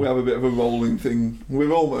Pokemon. We have a bit of a rolling thing.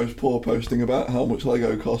 We're almost poor posting about how much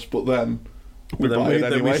Lego costs, but then we But buy it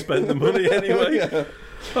then anyway. we spend the money anyway. Yeah.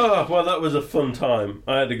 Oh, well, that was a fun time.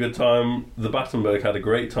 I had a good time. The Battenberg had a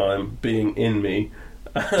great time being in me.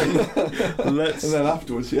 And And then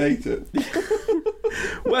afterwards, he ate it.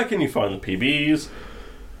 where can you find the PBs?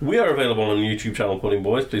 We are available on the YouTube channel Pudding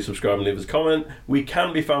Boys. Please subscribe and leave us a comment. We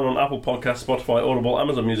can be found on Apple Podcasts, Spotify, Audible,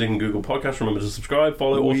 Amazon Music and Google Podcasts. Remember to subscribe,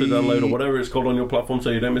 follow, auto-download or whatever it's called on your platform so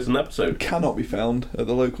you don't miss an episode. Cannot be found at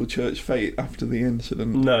the local church fete after the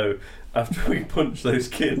incident. No, after we punch those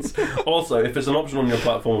kids. Also, if it's an option on your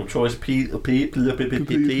platform of choice, please feel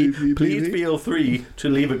free to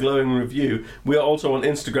leave a glowing review. We are also on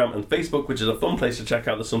Instagram and Facebook, which is a fun place to check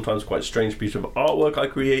out the sometimes quite strange piece of artwork I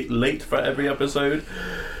create late for every episode.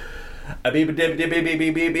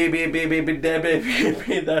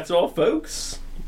 That's all, folks.